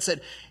stuff. And God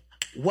said,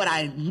 what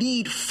I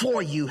need for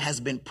you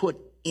has been put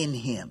in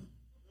him.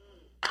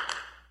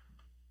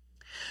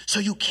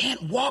 So you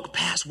can't walk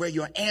past where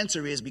your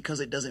answer is because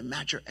it doesn't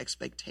match your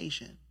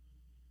expectation.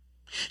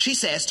 She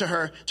says to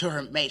her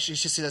mate, she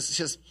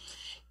says,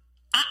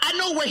 I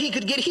know where he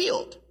could get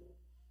healed.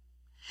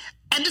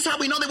 And this is how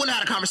we know they wouldn't have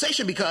had a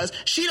conversation, because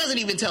she doesn't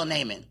even tell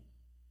Naaman.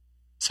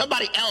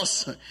 Somebody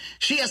else,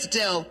 she has to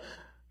tell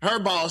her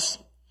boss,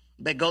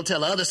 that go tell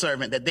the other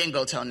servant, that then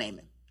go tell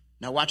Naaman.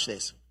 Now watch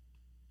this.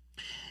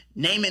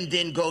 Naaman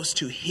then goes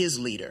to his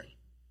leader.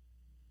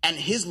 And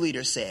his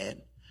leader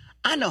said,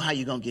 I know how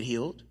you're going to get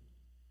healed.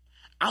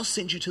 I'll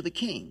send you to the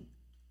king.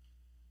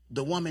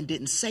 The woman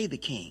didn't say the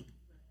king.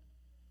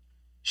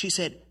 She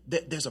said,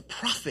 there's a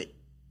prophet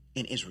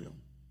in Israel.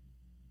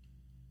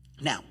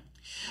 Now,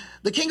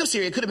 the king of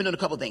Syria could have been doing a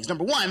couple of things.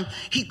 Number one,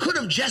 he could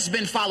have just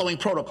been following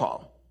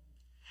protocol.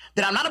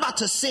 That I'm not about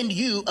to send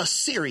you, a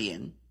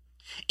Syrian,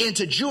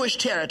 into Jewish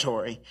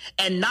territory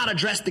and not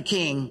address the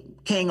king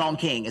on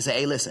king, and say,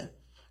 hey, listen,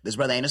 this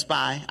brother ain't a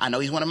spy. I know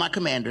he's one of my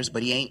commanders,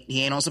 but he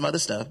ain't on some other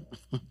stuff.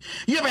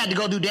 You ever had to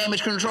go do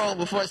damage control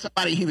before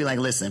somebody? You'd be like,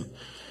 listen,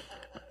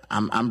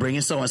 I'm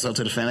bringing so-and-so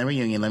to the family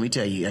reunion. Let me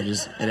tell you,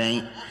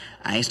 I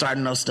ain't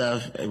starting no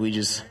stuff.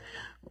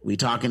 We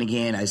talking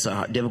again. It's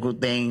a difficult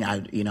thing.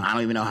 I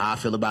don't even know how I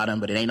feel about them,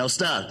 but it ain't no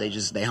stuff.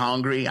 They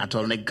hungry. I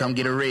told them they could come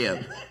get a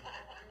rib.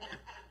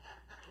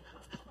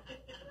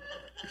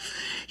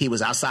 He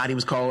was outside. He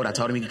was cold. I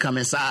told him he could come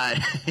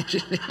inside.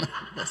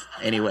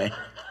 Anyway.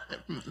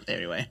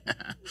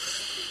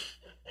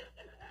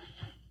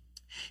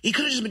 He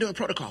could have just been doing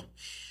protocol.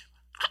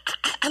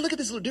 I look at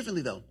this a little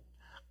differently, though.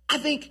 I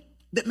think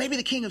that maybe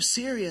the king of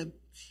Syria,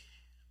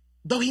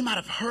 though he might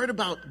have heard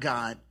about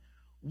God,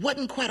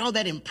 wasn't quite all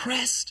that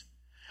impressed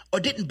or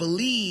didn't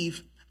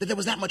believe that there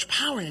was that much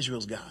power in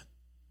Israel's God.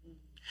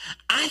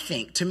 I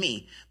think, to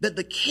me, that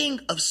the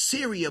king of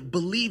Syria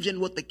believed in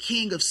what the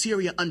king of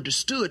Syria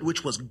understood,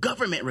 which was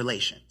government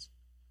relations.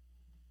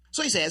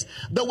 So he says,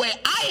 the way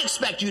I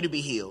expect you to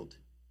be healed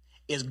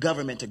is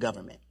government to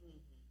government.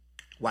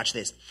 Watch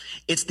this.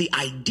 It's the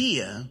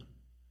idea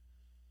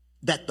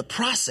that the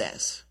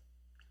process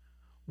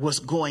was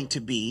going to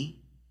be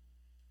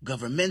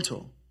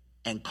governmental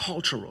and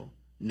cultural,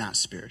 not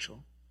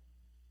spiritual.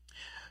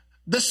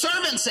 The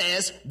servant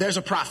says, there's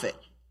a prophet.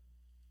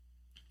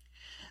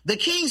 The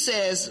king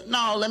says,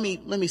 no, let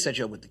me set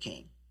you up with the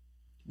king.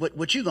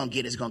 What you're going to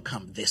get is going to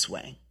come this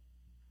way.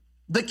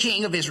 The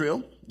king of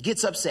Israel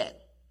gets upset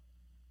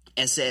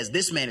and says,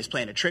 this man is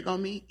playing a trick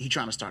on me. He's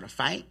trying to start a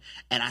fight,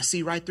 and I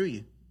see right through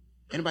you.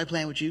 Anybody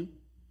playing with you?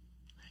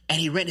 And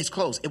he rent his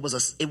clothes. It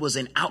was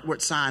an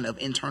outward sign of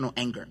internal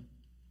anger,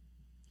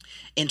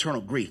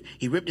 internal grief.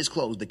 He ripped his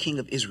clothes. The king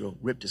of Israel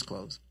ripped his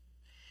clothes.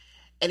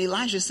 And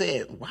Elijah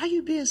said, why are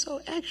you being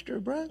so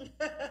extra, bro?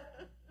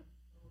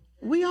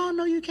 We all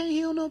know you can't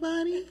heal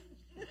nobody.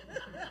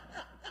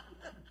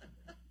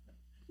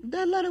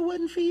 That letter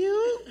wasn't for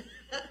you.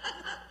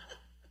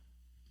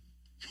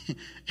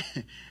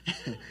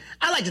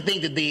 I like to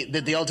think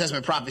that the Old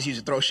Testament prophets used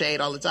to throw shade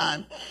all the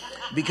time,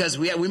 because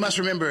we must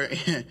remember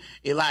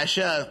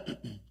Elisha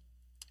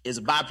is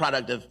a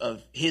byproduct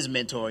of his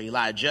mentor,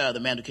 Elijah,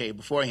 the man who came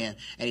before him.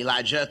 And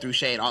Elijah threw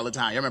shade all the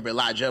time. You remember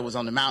Elijah was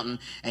on the mountain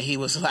and he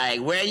was like,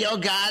 where your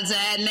gods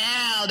at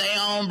now? They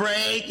on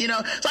break, you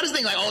know? So I just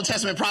think like Old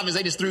Testament prophets,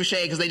 they just threw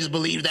shade because they just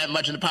believed that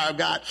much in the power of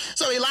God.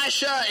 So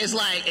Elisha is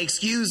like,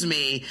 excuse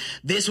me,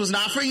 this was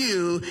not for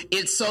you.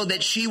 It's so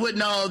that she would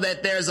know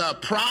that there's a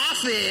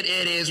prophet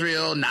in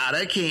Israel, not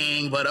a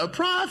king, but a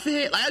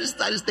prophet. Like I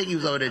just think he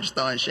was over there just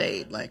throwing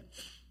shade. Like,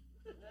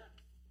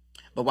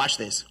 but watch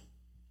this.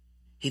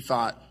 He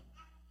thought,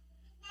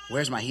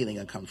 where's my healing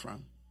going to come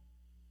from?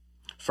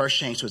 First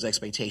change to his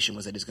expectation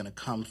was that it's going to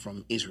come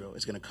from Israel.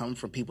 It's going to come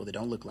from people that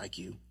don't look like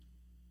you.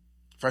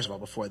 First of all,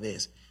 before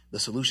this, the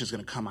solution is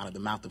going to come out of the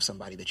mouth of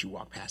somebody that you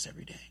walk past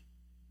every day.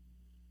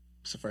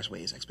 It's the first way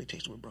his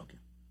expectations were broken.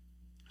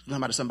 It's going to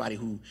come out of somebody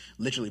who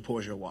literally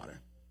pours your water.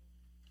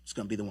 It's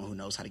going to be the one who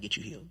knows how to get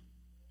you healed.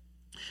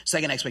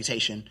 Second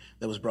expectation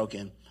that was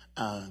broken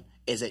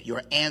is that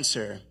your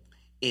answer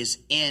is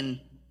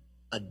in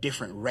a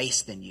different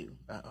race than you.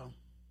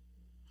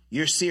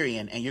 You're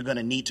Syrian and you're going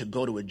to need to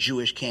go to a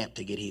Jewish camp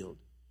to get healed.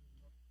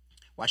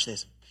 Watch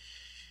this.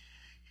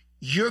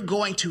 You're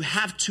going to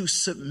have to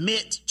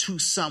submit to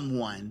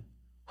someone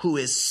who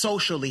is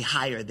socially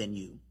higher than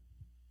you.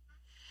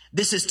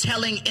 This is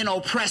telling an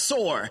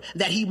oppressor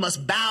that he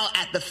must bow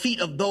at the feet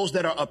of those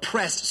that are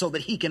oppressed so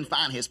that he can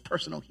find his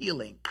personal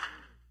healing.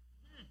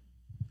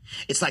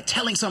 It's like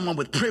telling someone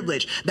with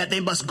privilege that they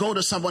must go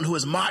to someone who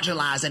is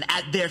marginalized, and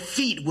at their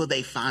feet will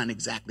they find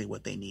exactly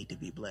what they need to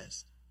be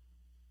blessed.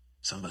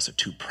 Some of us are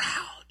too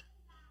proud.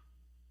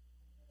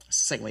 That's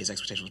the second way his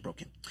expectation was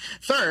broken.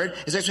 Third,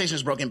 his expectation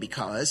was broken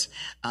because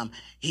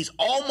he's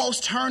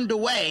almost turned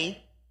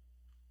away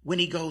when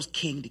he goes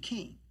king to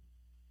king.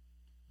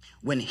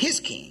 When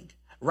his king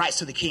writes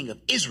to the king of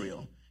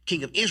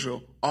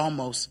Israel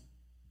almost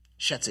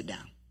shuts it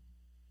down.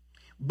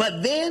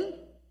 But then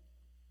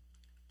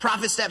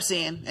prophet steps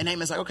in and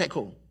Naaman's like, okay,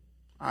 cool.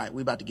 All right,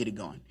 we're about to get it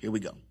going. Here we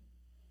go.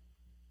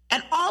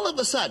 And all of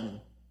a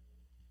sudden,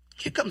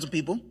 here comes some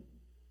people.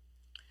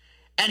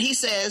 And he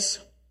says,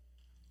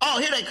 oh,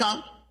 here they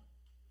come.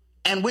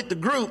 And with the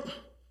group,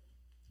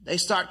 they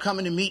start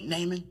coming to meet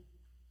Naaman.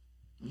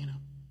 You know,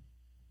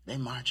 they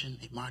marching,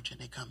 they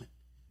coming.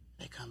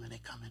 They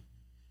coming.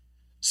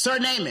 Sir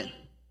Naaman,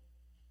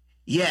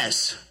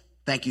 yes,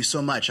 thank you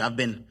so much. I've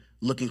been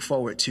looking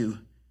forward to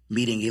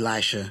meeting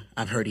Elisha.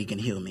 I've heard he can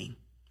heal me.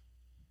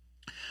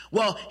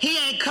 Well, he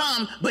ain't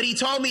come, but he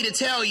told me to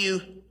tell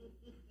you.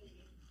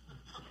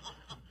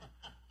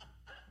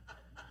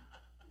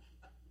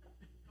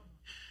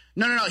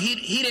 No.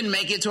 He didn't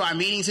make it to our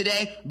meeting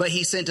today, but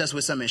he sent us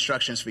with some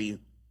instructions for you.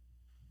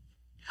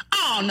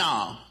 Oh,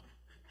 no.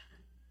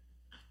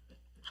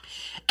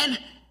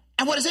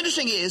 And what is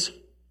interesting is,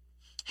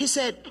 he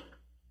said,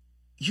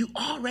 you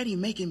already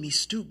making me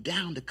stoop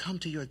down to come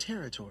to your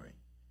territory.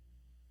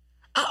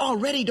 I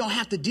already don't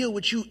have to deal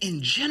with you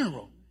in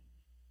general.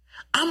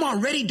 I'm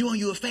already doing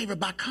you a favor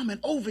by coming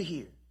over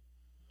here.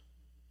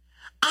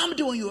 I'm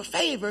doing you a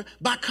favor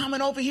by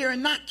coming over here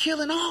and not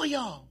killing all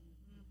y'all.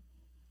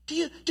 Do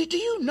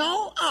you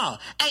know? Oh,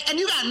 and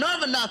you got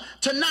nerve enough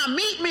to not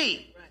meet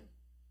me.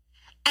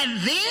 And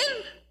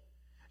then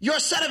your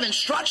set of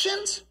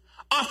instructions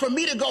are for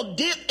me to go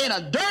dip in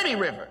a dirty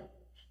river.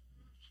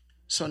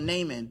 So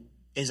Naaman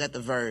is at the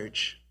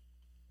verge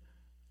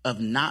of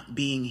not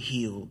being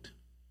healed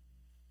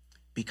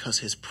because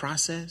his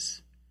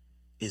process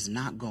is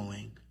not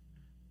going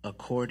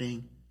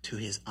according to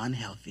his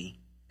unhealthy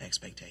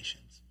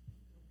expectations.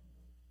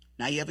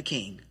 Now you have a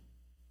king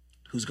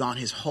who's gone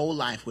his whole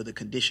life with a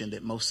condition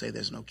that most say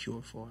there's no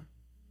cure for.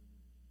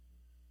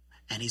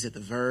 And he's at the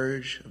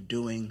verge of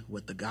doing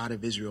what the God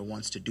of Israel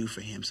wants to do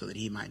for him so that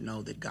he might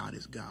know that God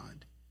is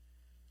God.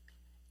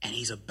 And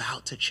he's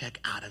about to check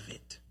out of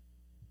it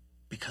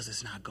because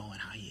it's not going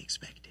how he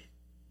expected.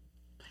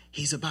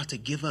 He's about to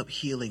give up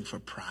healing for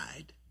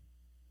pride.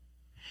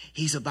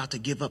 He's about to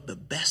give up the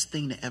best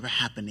thing to ever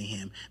happen to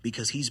him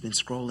because he's been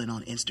scrolling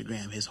on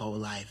Instagram his whole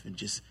life and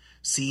just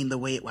seeing the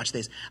way it, watch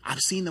this, I've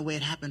seen the way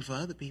it happened for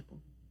other people.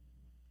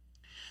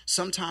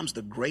 Sometimes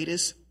the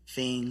greatest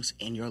things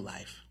in your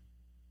life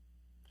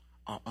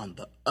are on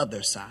the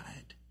other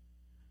side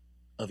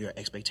of your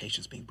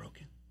expectations being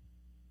broken.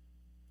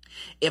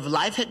 If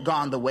life had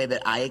gone the way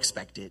that I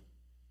expected,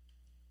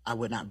 I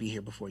would not be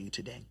here before you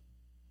today.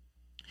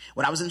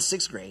 When I was in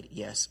sixth grade,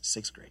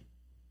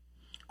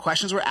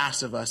 questions were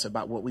asked of us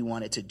about what we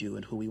wanted to do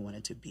and who we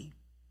wanted to be.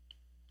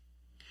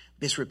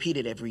 This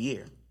repeated every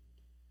year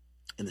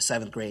in the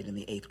 7th grade and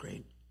the 8th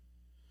grade.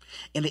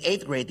 In the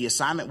 8th grade, the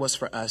assignment was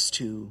for us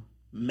to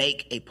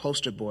make a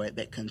poster board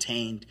that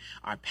contained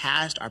our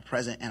past, our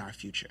present, and our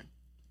future.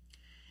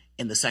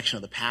 In the section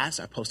of the past,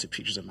 I posted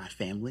pictures of my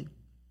family,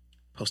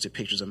 posted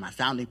pictures of my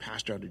founding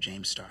pastor, Elder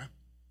James Starr,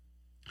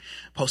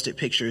 posted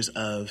pictures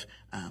of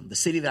the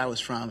city that I was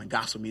from and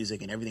gospel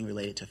music and everything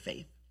related to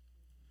faith.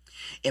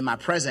 In my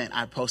present,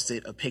 I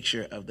posted a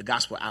picture of the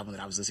gospel album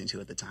that I was listening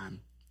to at the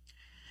time.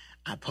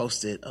 I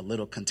posted a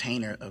little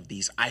container of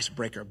these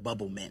icebreaker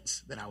bubble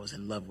mints that I was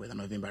in love with. I don't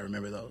know if anybody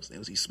remember those. There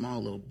was these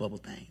small little bubble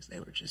things. They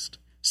were just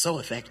so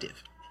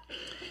effective.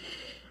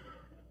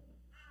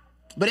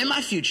 But in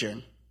my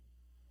future,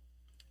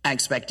 I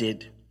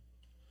expected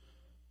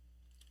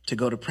to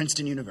go to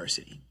Princeton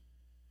University.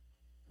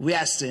 We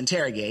asked to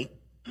interrogate,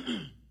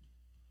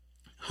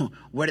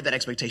 where did that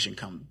expectation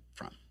come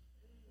from?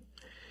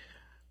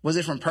 Was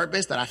it from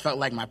purpose, that I felt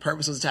like my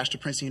purpose was attached to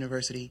Princeton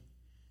University?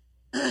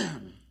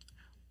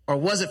 Or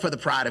was it for the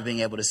pride of being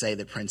able to say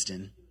that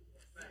Princeton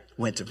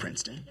went to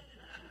Princeton?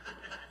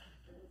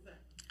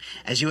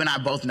 As you and I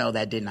both know,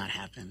 that did not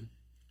happen.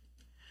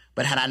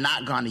 But had I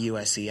not gone to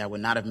USC, I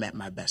would not have met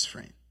my best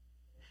friend.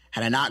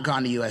 Had I not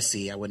gone to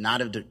USC, I would not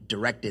have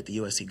directed the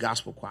USC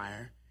Gospel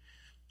Choir,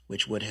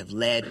 which would have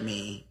led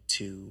me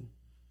to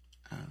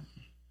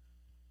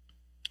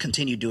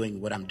continue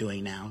doing what I'm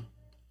doing now.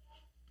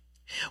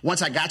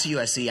 Once I got to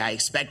USC, I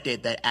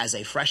expected that as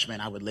a freshman,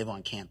 I would live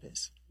on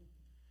campus.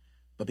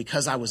 But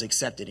because I was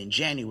accepted in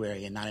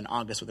January and not in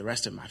August with the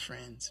rest of my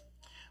friends,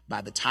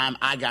 by the time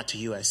I got to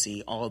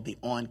USC, all of the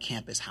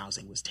on-campus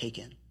housing was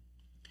taken.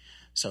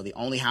 So the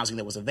only housing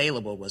that was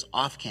available was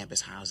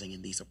off-campus housing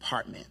in these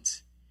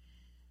apartments.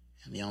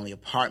 And the only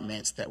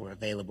apartments that were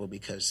available,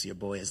 because your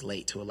boy is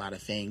late to a lot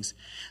of things,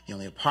 the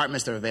only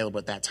apartments that were available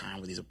at that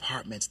time were these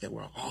apartments that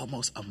were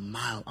almost a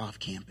mile off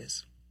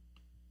campus.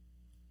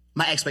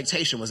 My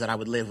expectation was that I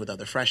would live with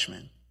other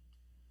freshmen.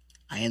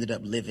 I ended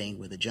up living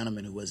with a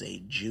gentleman who was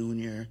a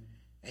junior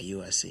at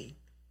USC.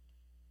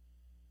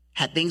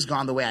 Had things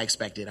gone the way I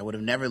expected, I would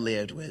have never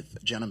lived with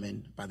a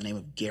gentleman by the name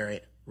of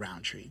Garrett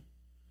Roundtree,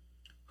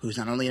 who's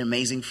not only an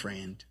amazing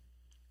friend,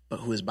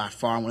 but who is by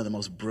far one of the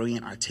most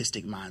brilliant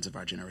artistic minds of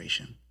our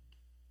generation.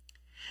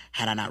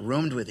 Had I not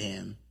roomed with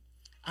him,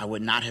 I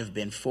would not have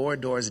been 4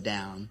 doors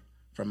down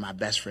from my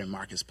best friend,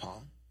 Marcus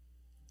Paul,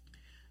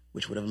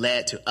 which would have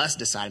led to us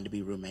deciding to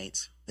be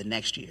roommates the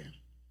next year.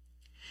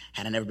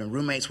 Had I never been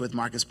roommates with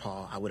Marcus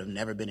Paul, I would have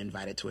never been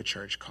invited to a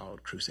church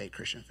called Crusade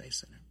Christian Faith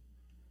Center.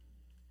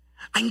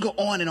 I can go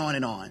on and on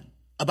and on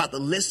about the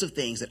list of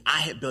things that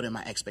I had built in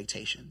my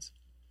expectations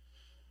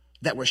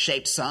that were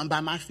shaped some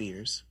by my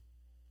fears,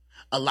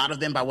 a lot of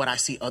them by what I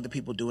see other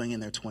people doing in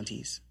their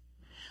 20s,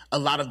 a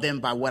lot of them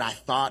by what I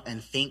thought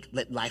and think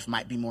that life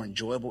might be more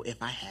enjoyable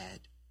if I had.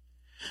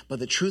 But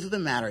the truth of the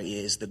matter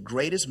is, the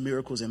greatest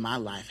miracles in my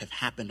life have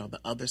happened on the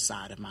other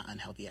side of my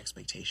unhealthy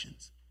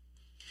expectations.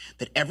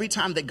 That every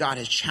time that God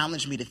has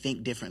challenged me to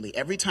think differently,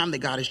 every time that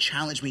God has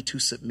challenged me to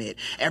submit,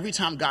 every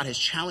time God has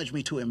challenged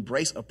me to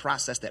embrace a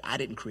process that I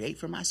didn't create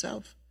for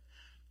myself,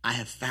 I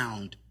have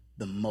found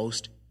the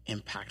most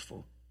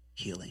impactful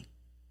healing.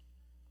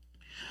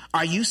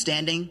 Are you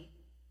standing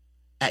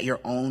at your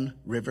own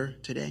river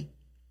today?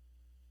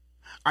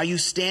 Are you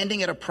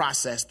standing at a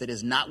process that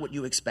is not what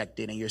you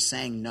expected, and you're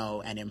saying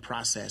no, and in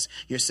process,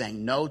 you're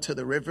saying no to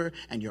the river,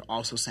 and you're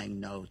also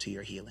saying no to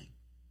your healing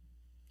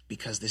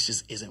because this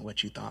just isn't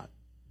what you thought?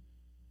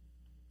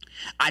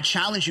 I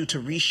challenge you to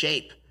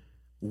reshape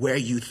where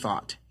you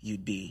thought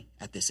you'd be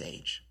at this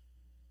age.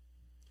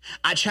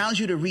 I challenge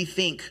you to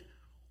rethink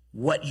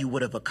what you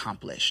would have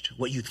accomplished,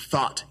 what you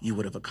thought you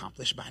would have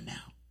accomplished by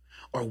now,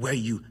 or where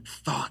you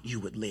thought you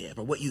would live,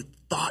 or what you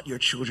thought your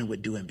children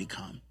would do and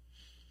become,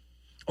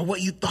 or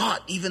what you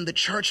thought even the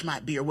church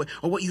might be, or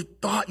what you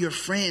thought your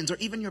friends or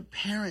even your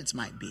parents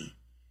might be.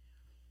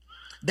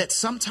 That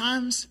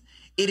sometimes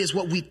it is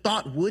what we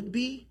thought would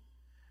be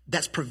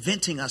that's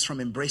preventing us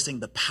from embracing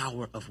the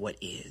power of what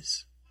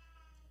is.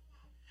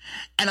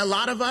 And a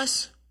lot of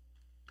us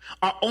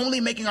are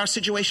only making our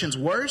situations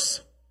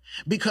worse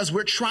because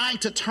we're trying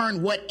to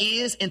turn what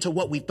is into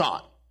what we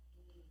thought.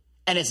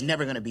 And it's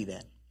never going to be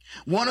that.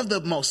 One of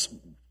the most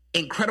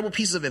incredible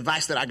pieces of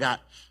advice that I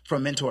got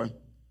from a mentor,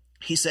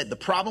 he said, the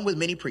problem with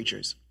many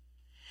preachers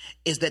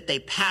is that they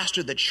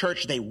pastor the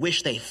church they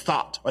wish they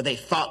thought, or they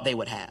thought they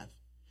would have,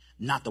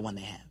 not the one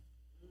they have.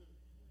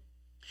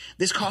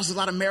 This causes a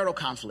lot of marital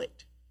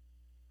conflict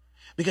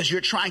because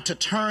you're trying to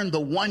turn the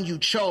one you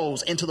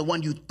chose into the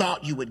one you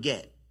thought you would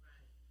get.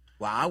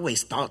 Well, I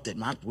always thought that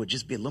mine would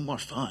just be a little more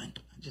fun.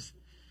 I just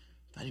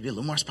thought it'd be a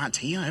little more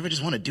spontaneous. You don't ever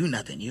just want to do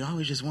nothing. You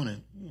always just want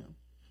to,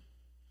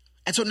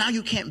 And so now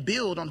you can't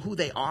build on who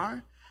they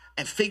are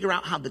and figure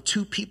out how the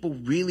two people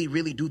really,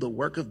 really do the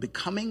work of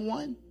becoming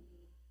one.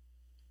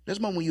 There's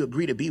one when you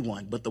agree to be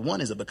one, but the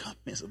one is a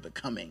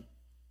becoming.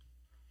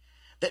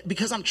 That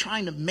because I'm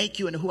trying to make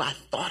you into who I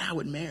thought I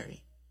would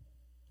marry.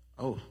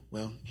 Oh,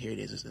 well, here it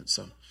is, isn't it?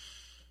 So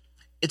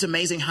it's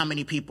amazing how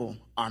many people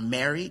are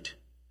married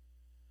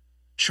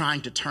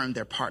trying to turn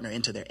their partner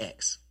into their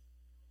ex.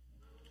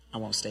 I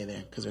won't stay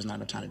there because there's not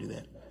enough time to do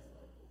that.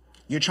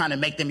 You're trying to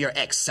make them your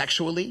ex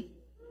sexually,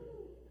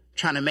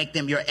 trying to make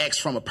them your ex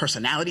from a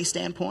personality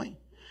standpoint,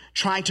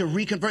 trying to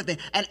reconvert them.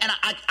 And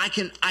I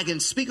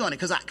can speak on it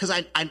because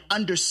I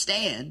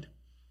understand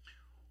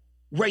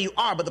where you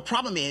are. But the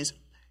problem is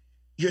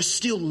you're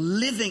still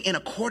living in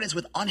accordance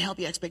with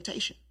unhealthy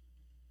expectation.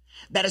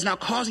 That is now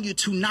causing you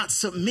to not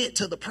submit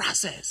to the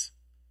process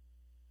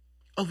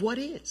of what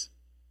is.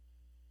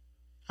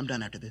 I'm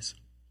done after this.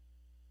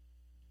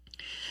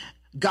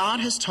 God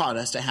has taught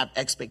us to have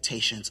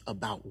expectations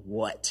about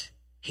what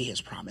he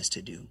has promised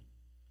to do,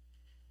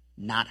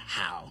 not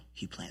how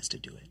he plans to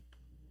do it.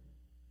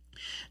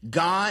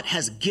 God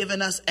has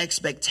given us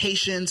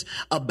expectations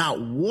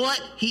about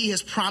what he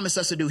has promised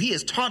us to do. He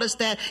has taught us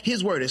that.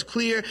 His word is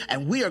clear,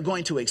 and we are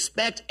going to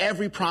expect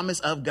every promise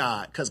of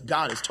God because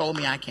God has told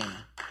me I can.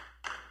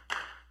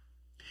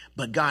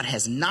 But God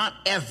has not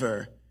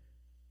ever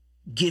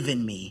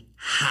given me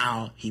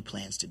how he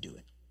plans to do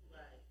it.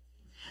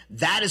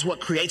 That is what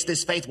creates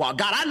this faith wall.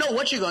 God, I know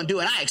what you're going to do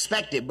and I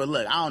expect it, but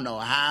look, I don't know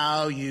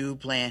how you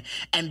plan.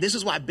 And this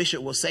is why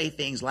Bishop will say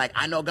things like,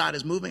 I know God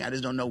is moving. I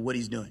just don't know what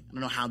he's doing. I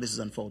don't know how this is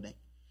unfolding.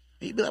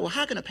 And you'd be like, well,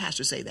 how can a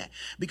pastor say that?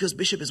 Because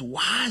Bishop is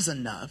wise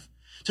enough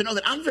to know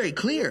that I'm very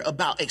clear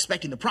about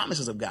expecting the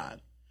promises of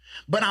God,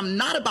 but I'm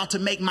not about to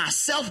make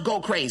myself go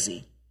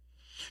crazy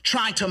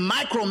trying to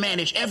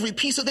micromanage every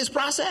piece of this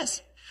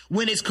process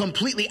when it's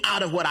completely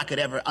out of what I could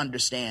ever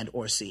understand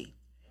or see.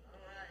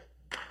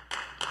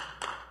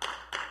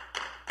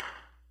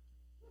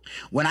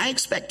 When I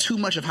expect too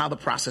much of how the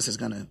process is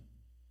going to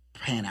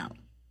pan out,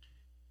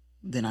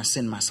 then I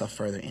send myself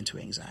further into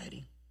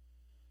anxiety.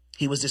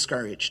 He was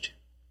discouraged.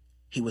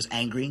 He was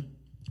angry.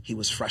 He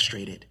was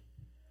frustrated.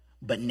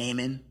 But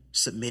Naaman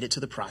submitted to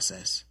the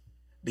process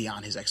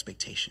beyond his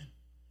expectation.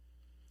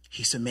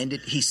 He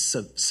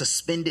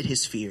suspended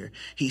his fear.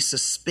 He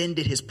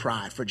suspended his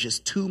pride for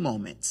just 2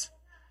 moments.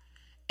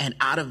 And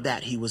out of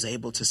that, he was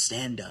able to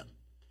stand up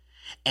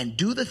and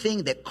do the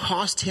thing that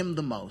cost him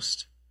the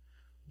most,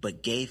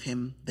 but gave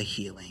him the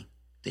healing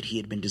that he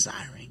had been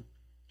desiring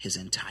his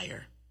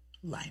entire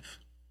life.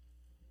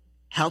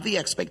 Healthy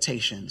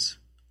expectations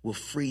will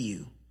free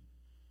you.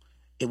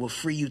 It will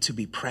free you to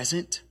be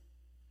present.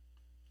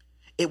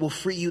 It will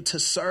free you to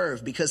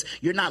serve because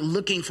you're not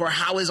looking for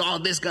how is all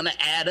this going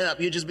to add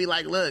up. You just be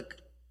like, look,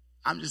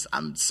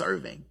 I'm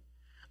serving.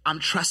 I'm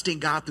trusting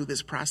God through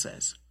this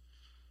process.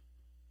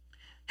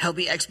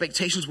 Healthy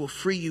expectations will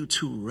free you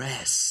to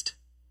rest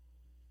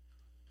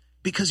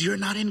because you're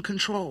not in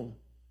control.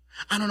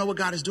 I don't know what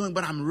God is doing,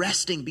 but I'm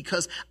resting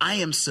because I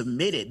am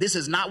submitted. This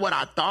is not what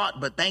I thought,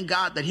 but thank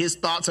God that his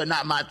thoughts are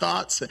not my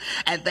thoughts.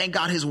 And thank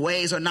God his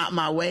ways are not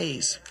my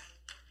ways.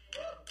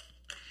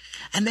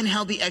 And then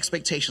healthy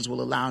expectations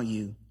will allow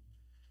you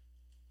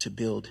to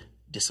build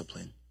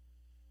discipline.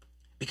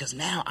 Because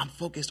now I'm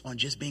focused on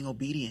just being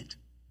obedient,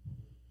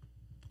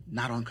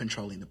 not on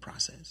controlling the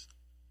process.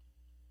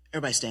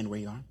 Everybody stand where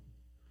you are.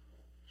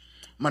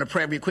 I'm going to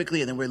pray real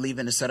quickly, and then we're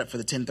leaving to set up for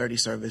the 10:30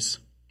 service.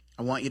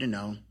 I want you to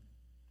know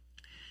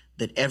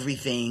that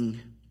everything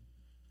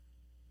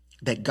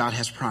that God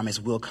has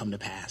promised will come to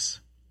pass.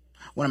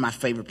 One of my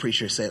favorite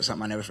preachers said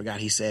something I never forgot.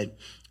 He said,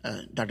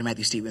 Dr.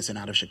 Matthew Stevenson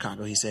out of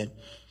Chicago, he said,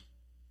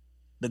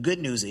 the good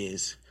news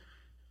is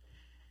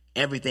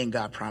everything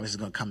God promised is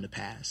going to come to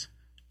pass.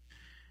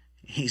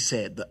 He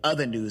said, the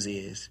other news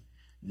is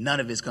none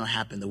of it's going to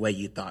happen the way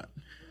you thought.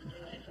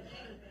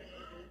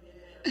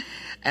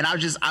 And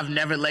I've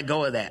never let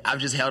go of that. I've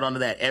just held on to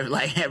that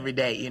every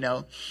day, you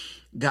know.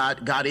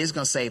 God is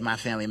going to save my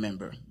family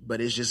member,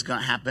 but it's just going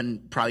to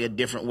happen probably a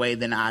different way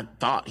than I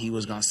thought he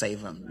was going to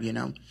save him, you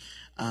know.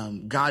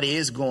 God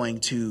is going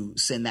to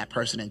send that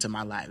person into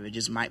my life. It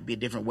just might be a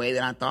different way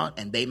than I thought,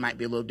 and they might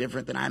be a little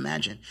different than I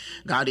imagined.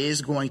 God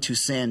is going to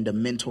send a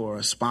mentor or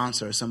a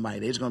sponsor or somebody.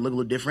 They're just going to look a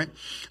little different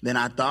than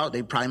I thought.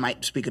 They probably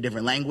might speak a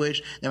different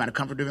language. They might have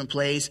come from a different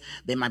place.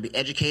 They might be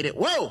educated.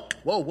 Whoa.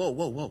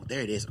 There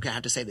it is. Okay, I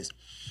have to say this.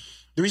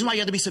 The reason why you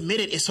have to be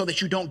submitted is so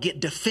that you don't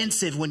get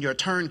defensive when your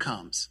turn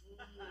comes.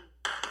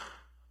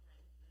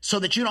 So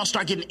that you don't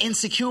start getting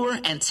insecure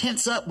and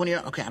tense up when you're,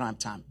 okay, I don't have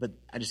time, but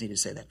I just need to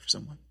say that for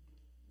someone.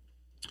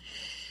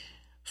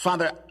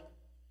 Father,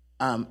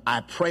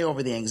 I pray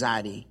over the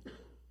anxiety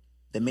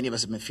that many of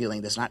us have been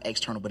feeling that's not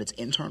external, but it's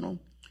internal,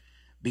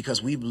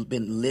 because we've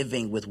been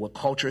living with what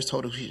culture has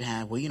told us we should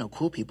have. Well, you know,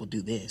 cool people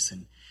do this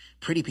and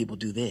pretty people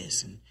do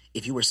this. And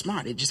if you were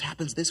smart, it just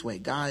happens this way.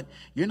 God,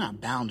 you're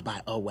not bound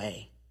by a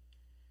way.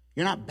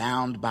 You're not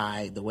bound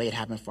by the way it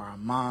happened for our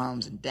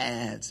moms and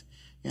dads.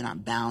 You're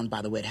not bound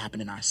by the way it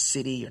happened in our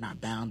city. You're not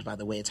bound by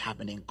the way it's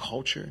happened in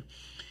culture.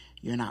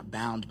 You're not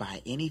bound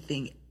by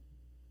anything.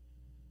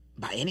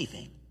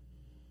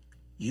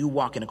 You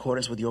walk in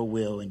accordance with your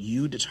will and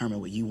you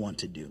determine what you want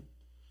to do.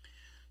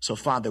 So,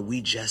 Father,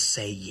 we just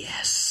say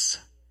yes.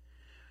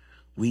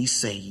 We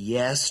say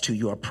yes to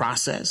your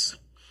process.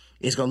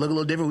 It's going to look a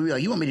little different. We'll be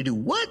like, you want me to do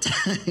what?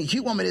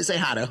 You want me to say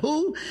how to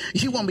who?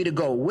 You want me to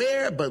go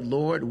where? But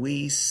Lord,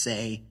 we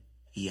say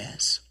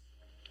yes.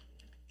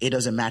 It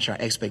doesn't match our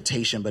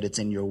expectation, but it's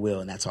in your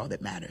will, and that's all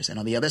that matters. And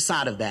on the other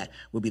side of that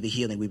will be the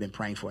healing we've been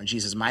praying for. In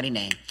Jesus' mighty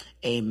name,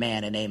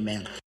 amen and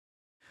amen.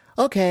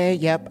 Okay,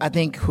 yep, I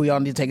think we all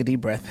need to take a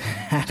deep breath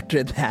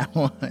after that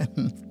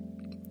one.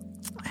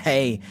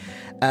 Hey,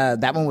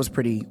 that one was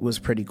pretty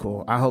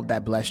cool. I hope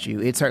that blessed you.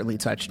 It certainly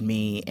touched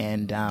me.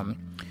 And,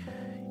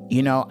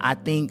 you know, I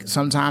think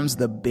sometimes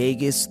the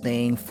biggest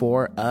thing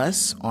for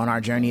us on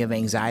our journey of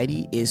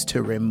anxiety is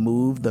to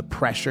remove the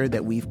pressure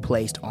that we've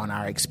placed on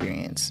our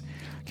experience.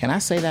 Can I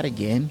say that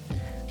again?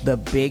 The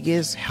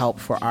biggest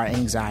help for our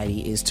anxiety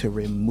is to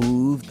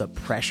remove the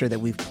pressure that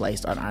we've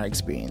placed on our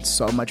experience.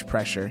 So much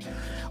pressure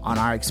on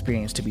our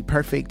experience to be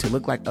perfect, to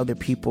look like other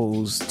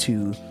people's,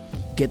 to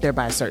get there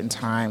by a certain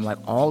time. Like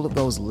all of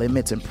those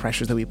limits and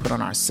pressures that we put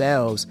on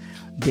ourselves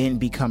then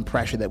become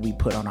pressure that we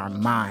put on our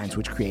minds,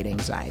 which create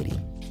anxiety.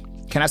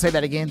 Can I say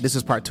that again? This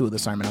is part 2 of the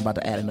sermon. I'm about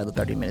to add another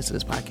 30 minutes to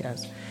this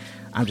podcast.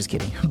 I'm just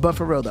kidding. But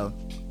for real though,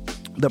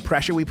 the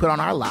pressure we put on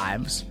our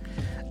lives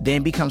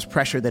then becomes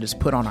pressure that is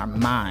put on our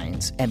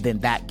minds, and then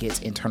that gets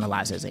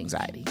internalized as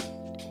anxiety.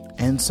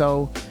 And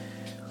so,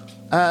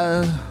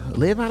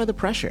 live out of the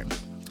pressure.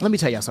 Let me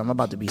tell y'all something. I'm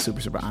about to be super,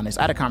 super honest.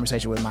 I had a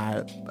conversation with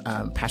my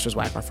pastor's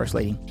wife, our first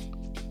lady,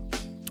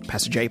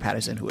 Pastor Jerry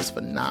Patterson, who is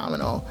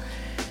phenomenal.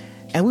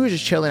 And we were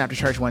just chilling after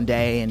church one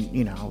day, and,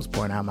 you know, I was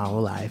pouring out my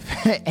whole life.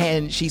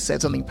 And she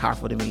said something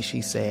powerful to me.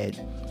 She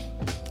said,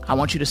 I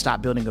want you to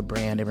stop building a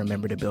brand and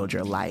remember to build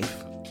your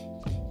life.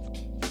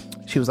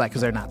 She was like,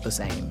 because they're not the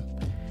same.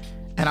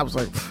 And I was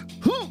like,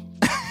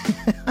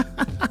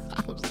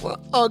 I was like,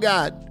 oh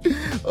God,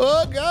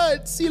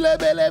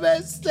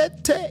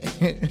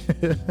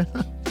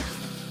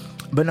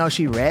 but no,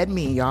 she read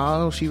me,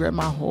 y'all. She read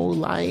my whole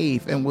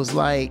life and was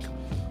like,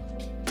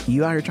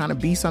 you out here trying to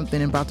be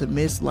something and about to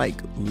miss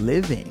like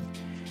living.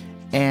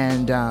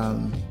 And,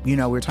 you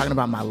know, we were talking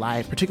about my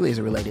life, particularly as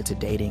it related to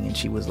dating. And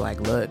she was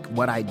like, look,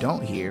 what I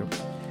don't hear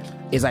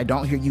is I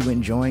don't hear you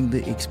enjoying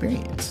the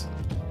experience.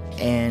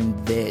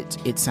 And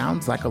that it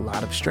sounds like a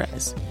lot of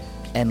stress,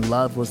 and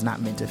love was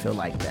not meant to feel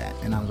like that.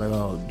 And I was like,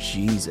 oh,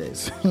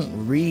 Jesus,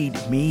 read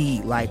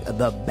me like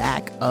the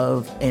back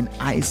of an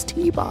iced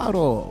tea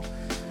bottle.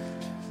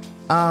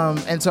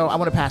 And so I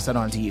want to pass that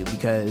on to you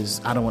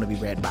because I don't want to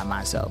be read by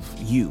myself.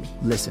 You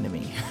listen to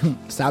me.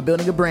 Stop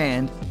building a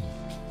brand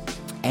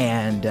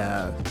and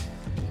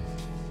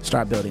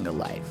start building a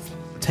life.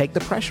 Take the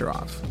pressure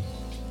off.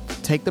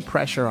 Take the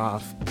pressure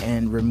off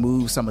and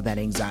remove some of that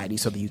anxiety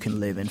so that you can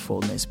live in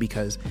fullness,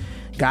 because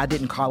God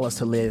didn't call us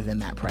to live in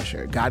that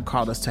pressure. God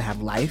called us to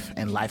have life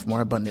and life more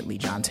abundantly.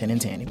 John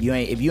 10:10.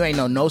 If you ain't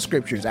know no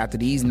scriptures after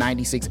these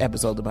 96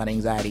 episodes about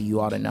anxiety,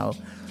 you ought to know.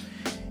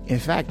 In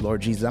fact,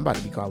 Lord Jesus, I'm about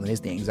to be calling this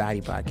the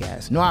Anxiety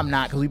Podcast. No, I'm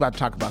not, because we're about to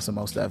talk about some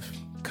more stuff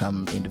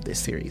come end of this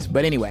series.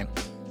 But anyway,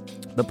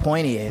 the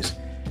point is,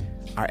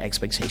 our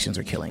expectations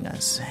are killing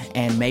us.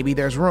 And maybe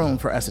there's room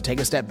for us to take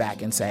a step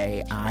back and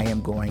say, I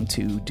am going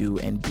to do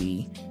and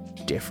be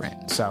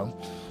different. So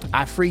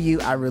I free you,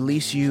 I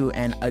release you,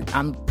 and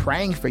I'm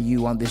praying for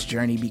you on this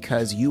journey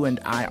because you and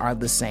I are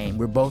the same.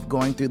 We're both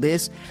going through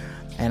this,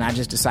 and I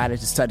just decided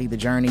to study the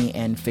journey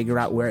and figure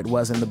out where it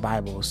was in the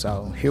Bible.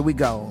 So here we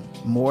go.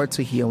 More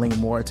to healing,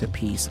 more to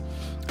peace.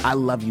 I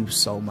love you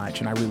so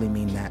much, and I really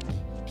mean that.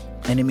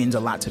 And it means a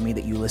lot to me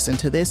that you listen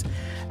to this.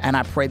 And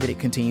I pray that it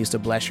continues to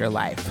bless your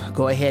life.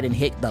 Go ahead and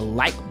hit the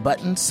like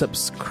button,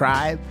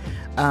 subscribe,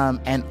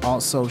 and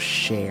also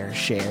share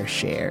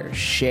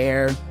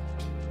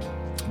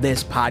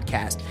this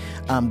podcast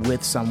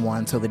with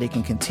someone so that it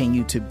can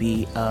continue to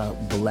be a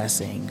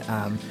blessing.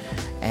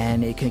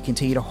 And it can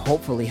continue to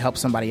hopefully help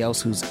somebody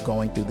else who's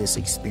going through this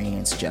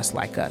experience just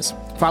like us.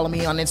 Follow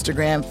me on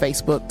Instagram,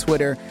 Facebook,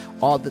 Twitter,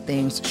 all the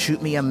things.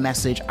 Shoot me a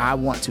message. I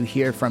want to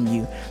hear from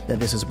you that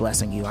this is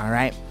blessing you, all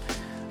right?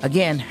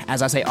 Again,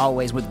 as I say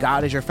always, with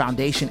God as your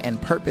foundation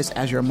and purpose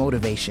as your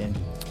motivation,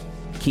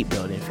 keep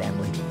building,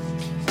 family.